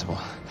impossible.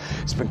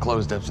 It's been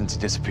closed up since he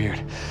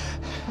disappeared.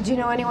 Do you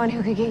know anyone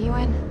who could get you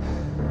in?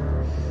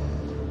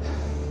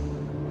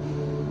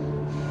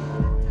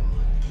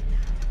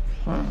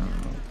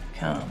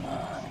 Come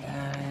on,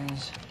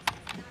 guys.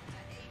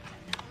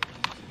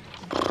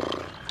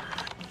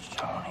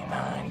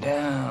 29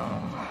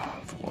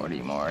 down.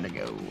 40 more to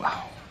go.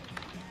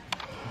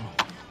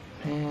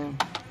 Man.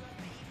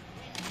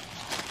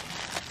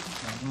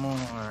 One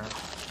more.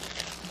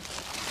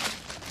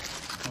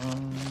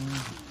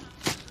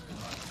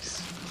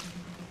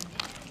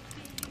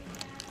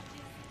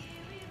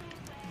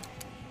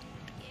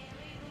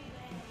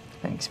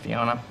 Thanks,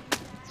 Fiona.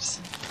 It's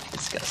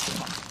disgusting.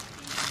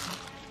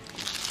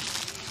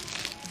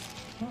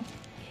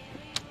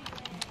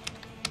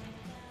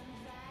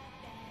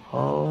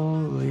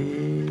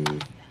 Holy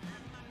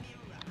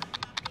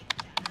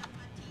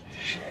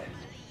shit.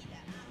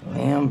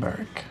 Liam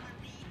Burke.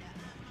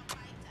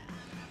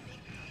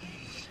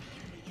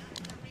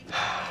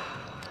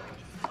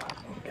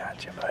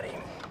 Gotcha, buddy.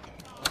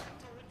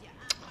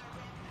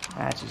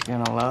 Hatch is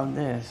gonna love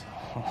this.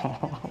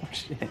 Oh,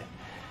 shit.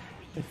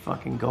 The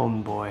fucking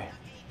golden boy.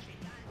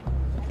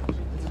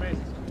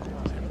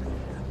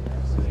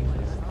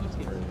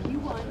 You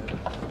won.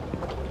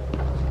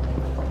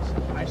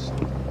 Nice.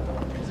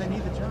 Because I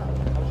need the job.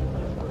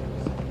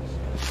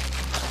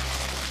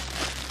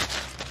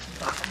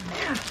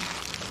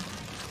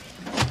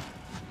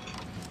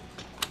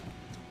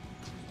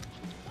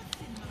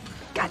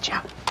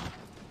 Gotcha.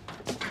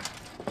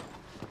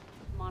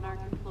 Monarch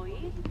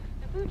employees,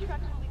 the food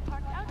trucks will be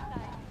parked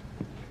outside.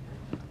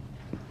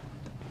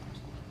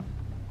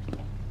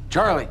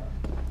 Charlie!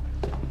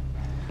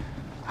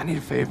 I need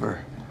a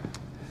favor.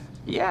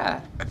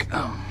 Yeah.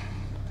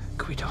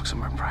 Could we talk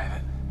somewhere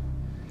private?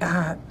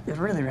 I'd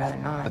really rather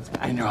not.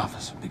 In your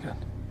office would be good.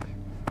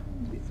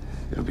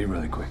 It'll be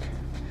really quick.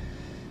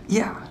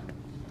 Yeah.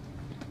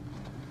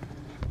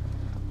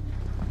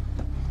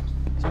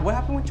 So what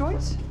happened with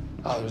Joyce?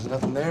 Oh, there's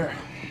nothing there.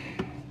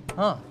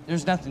 Huh?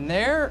 There's nothing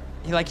there?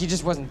 He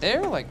just wasn't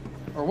there? Like,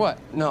 or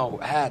what? No,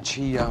 Hatch,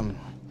 he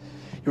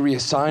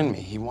reassigned me.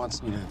 He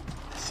wants me to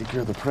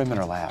secure the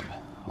perimeter lab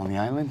on the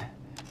island.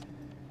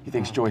 He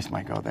thinks Joyce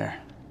might go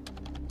there.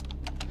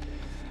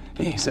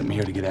 He sent me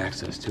here to get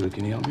access to it.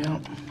 Can you help me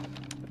out?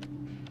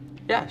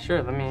 Yeah,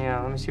 sure. Let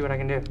me see what I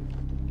can do.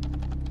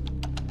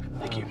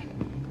 Thank you.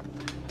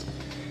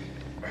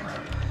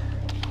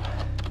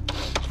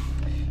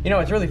 You know,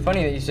 it's really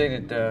funny that you say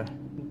that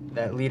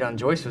that lead on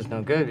Joyce was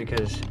no good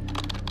because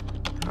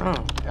I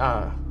don't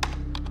know.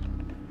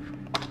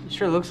 It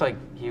sure looks like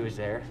he was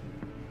there.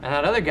 And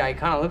that other guy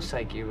kind of looks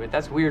like you, but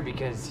that's weird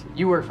because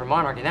you work for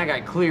Monarch, and that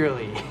guy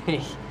clearly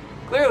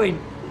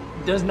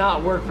does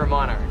not work for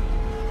Monarch.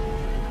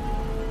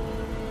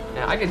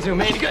 Now, I can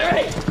zoom in.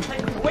 Hey!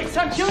 Wait,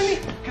 stop killing me!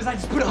 Because I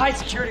just put a high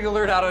security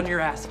alert out on your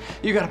ass.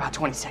 You got about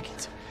 20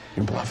 seconds.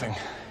 You're bluffing.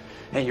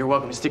 Hey, you're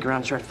welcome to stick around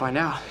and try to find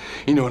out.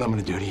 You know what I'm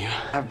gonna do to you.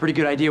 I have a pretty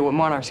good idea what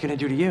Monarch's gonna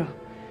do to you.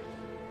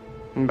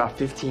 In about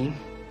 15,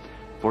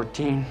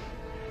 14,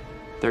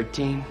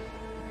 13,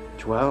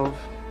 12,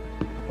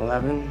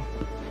 11,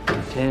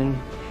 10.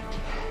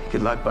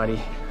 Good luck,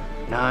 buddy.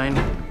 9,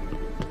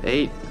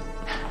 8.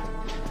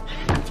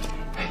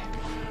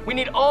 We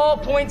need all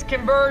points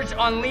converged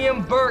on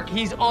Liam Burke.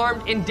 He's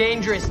armed and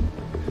dangerous.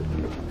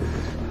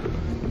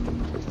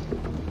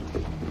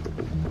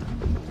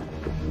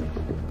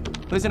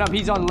 Listen up,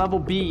 he's on level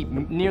B,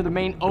 near the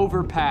main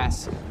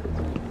overpass.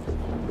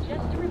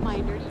 Just a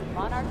reminder to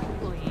Monarch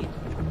employees,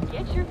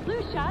 get your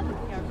flu shots.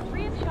 They are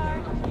free of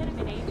charge. Get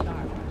them in HR.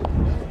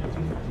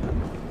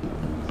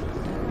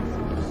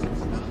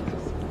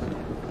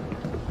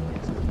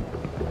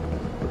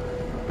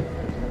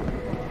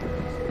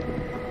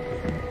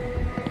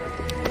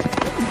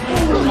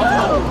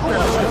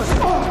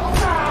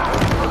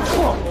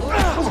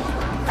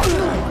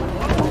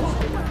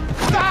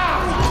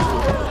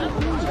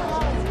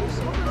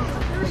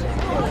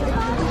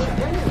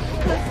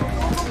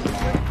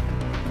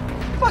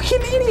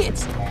 Fucking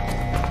idiots!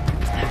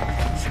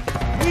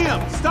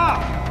 Liam,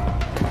 stop!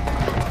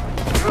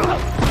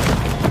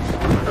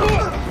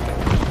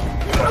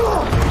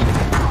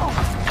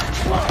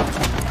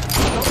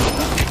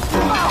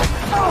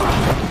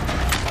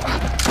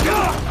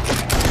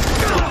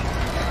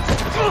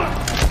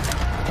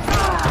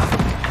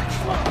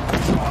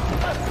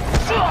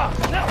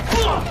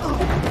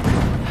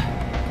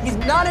 He's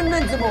not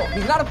invincible.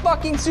 He's not a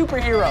fucking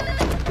superhero.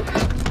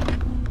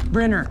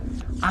 Brenner,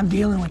 I'm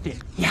dealing with it.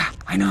 Yeah,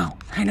 I know.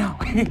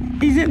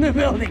 He's in the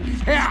building.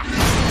 Yeah.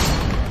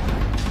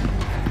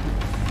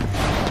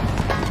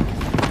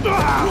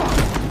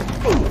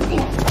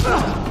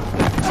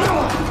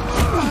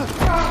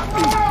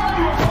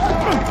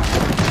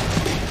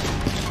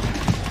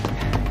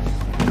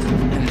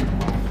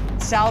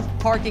 South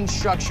parking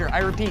structure. I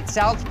repeat,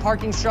 south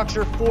parking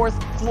structure,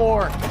 4th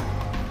floor.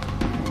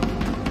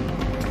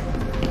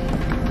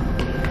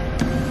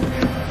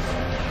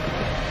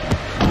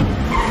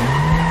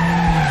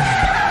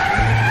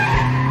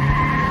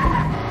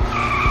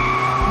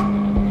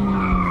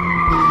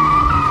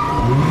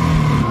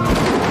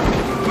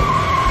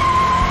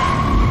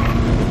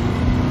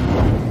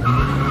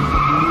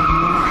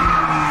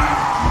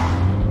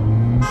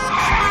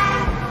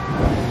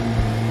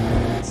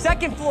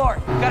 Second floor.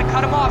 Gotta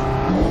cut him off.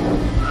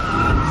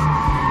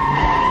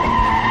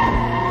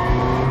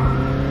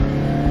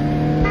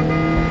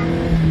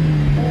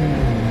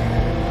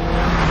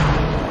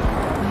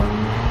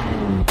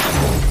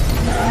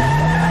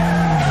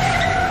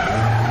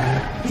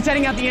 He's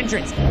heading out the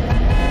entrance.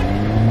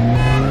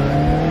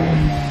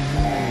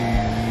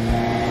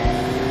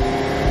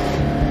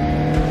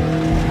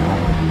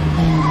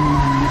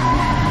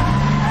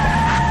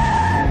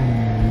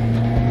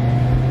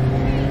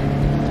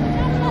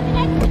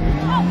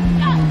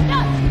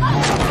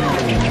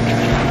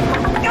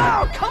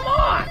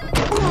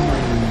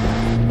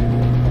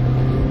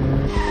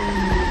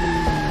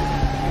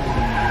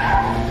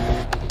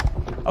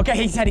 Okay,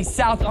 he's heading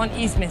south on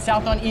Eastman,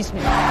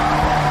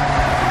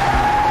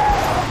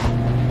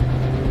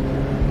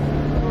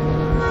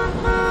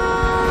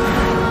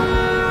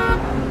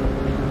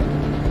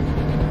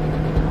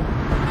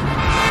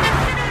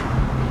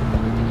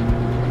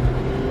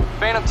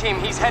 Phantom team,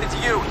 he's headed to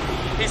you.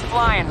 He's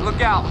flying, look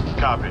out.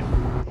 Copy.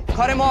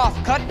 Cut him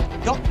off,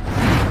 go.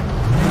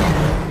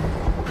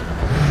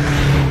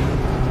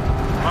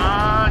 Come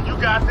on, you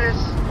got this.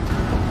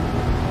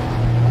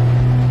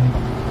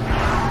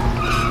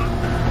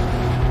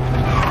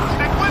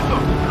 Stick with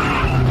them.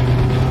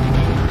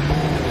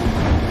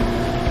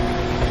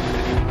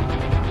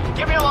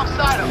 Get me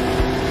alongside him.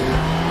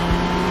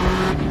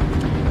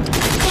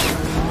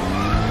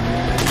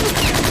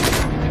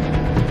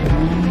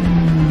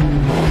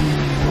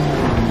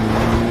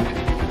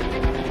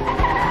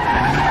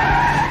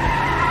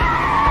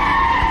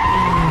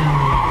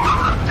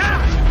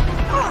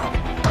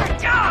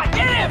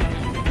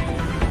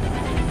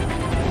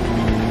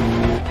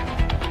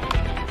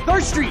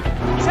 Street.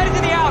 He's headed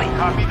to the alley.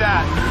 Copy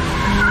that.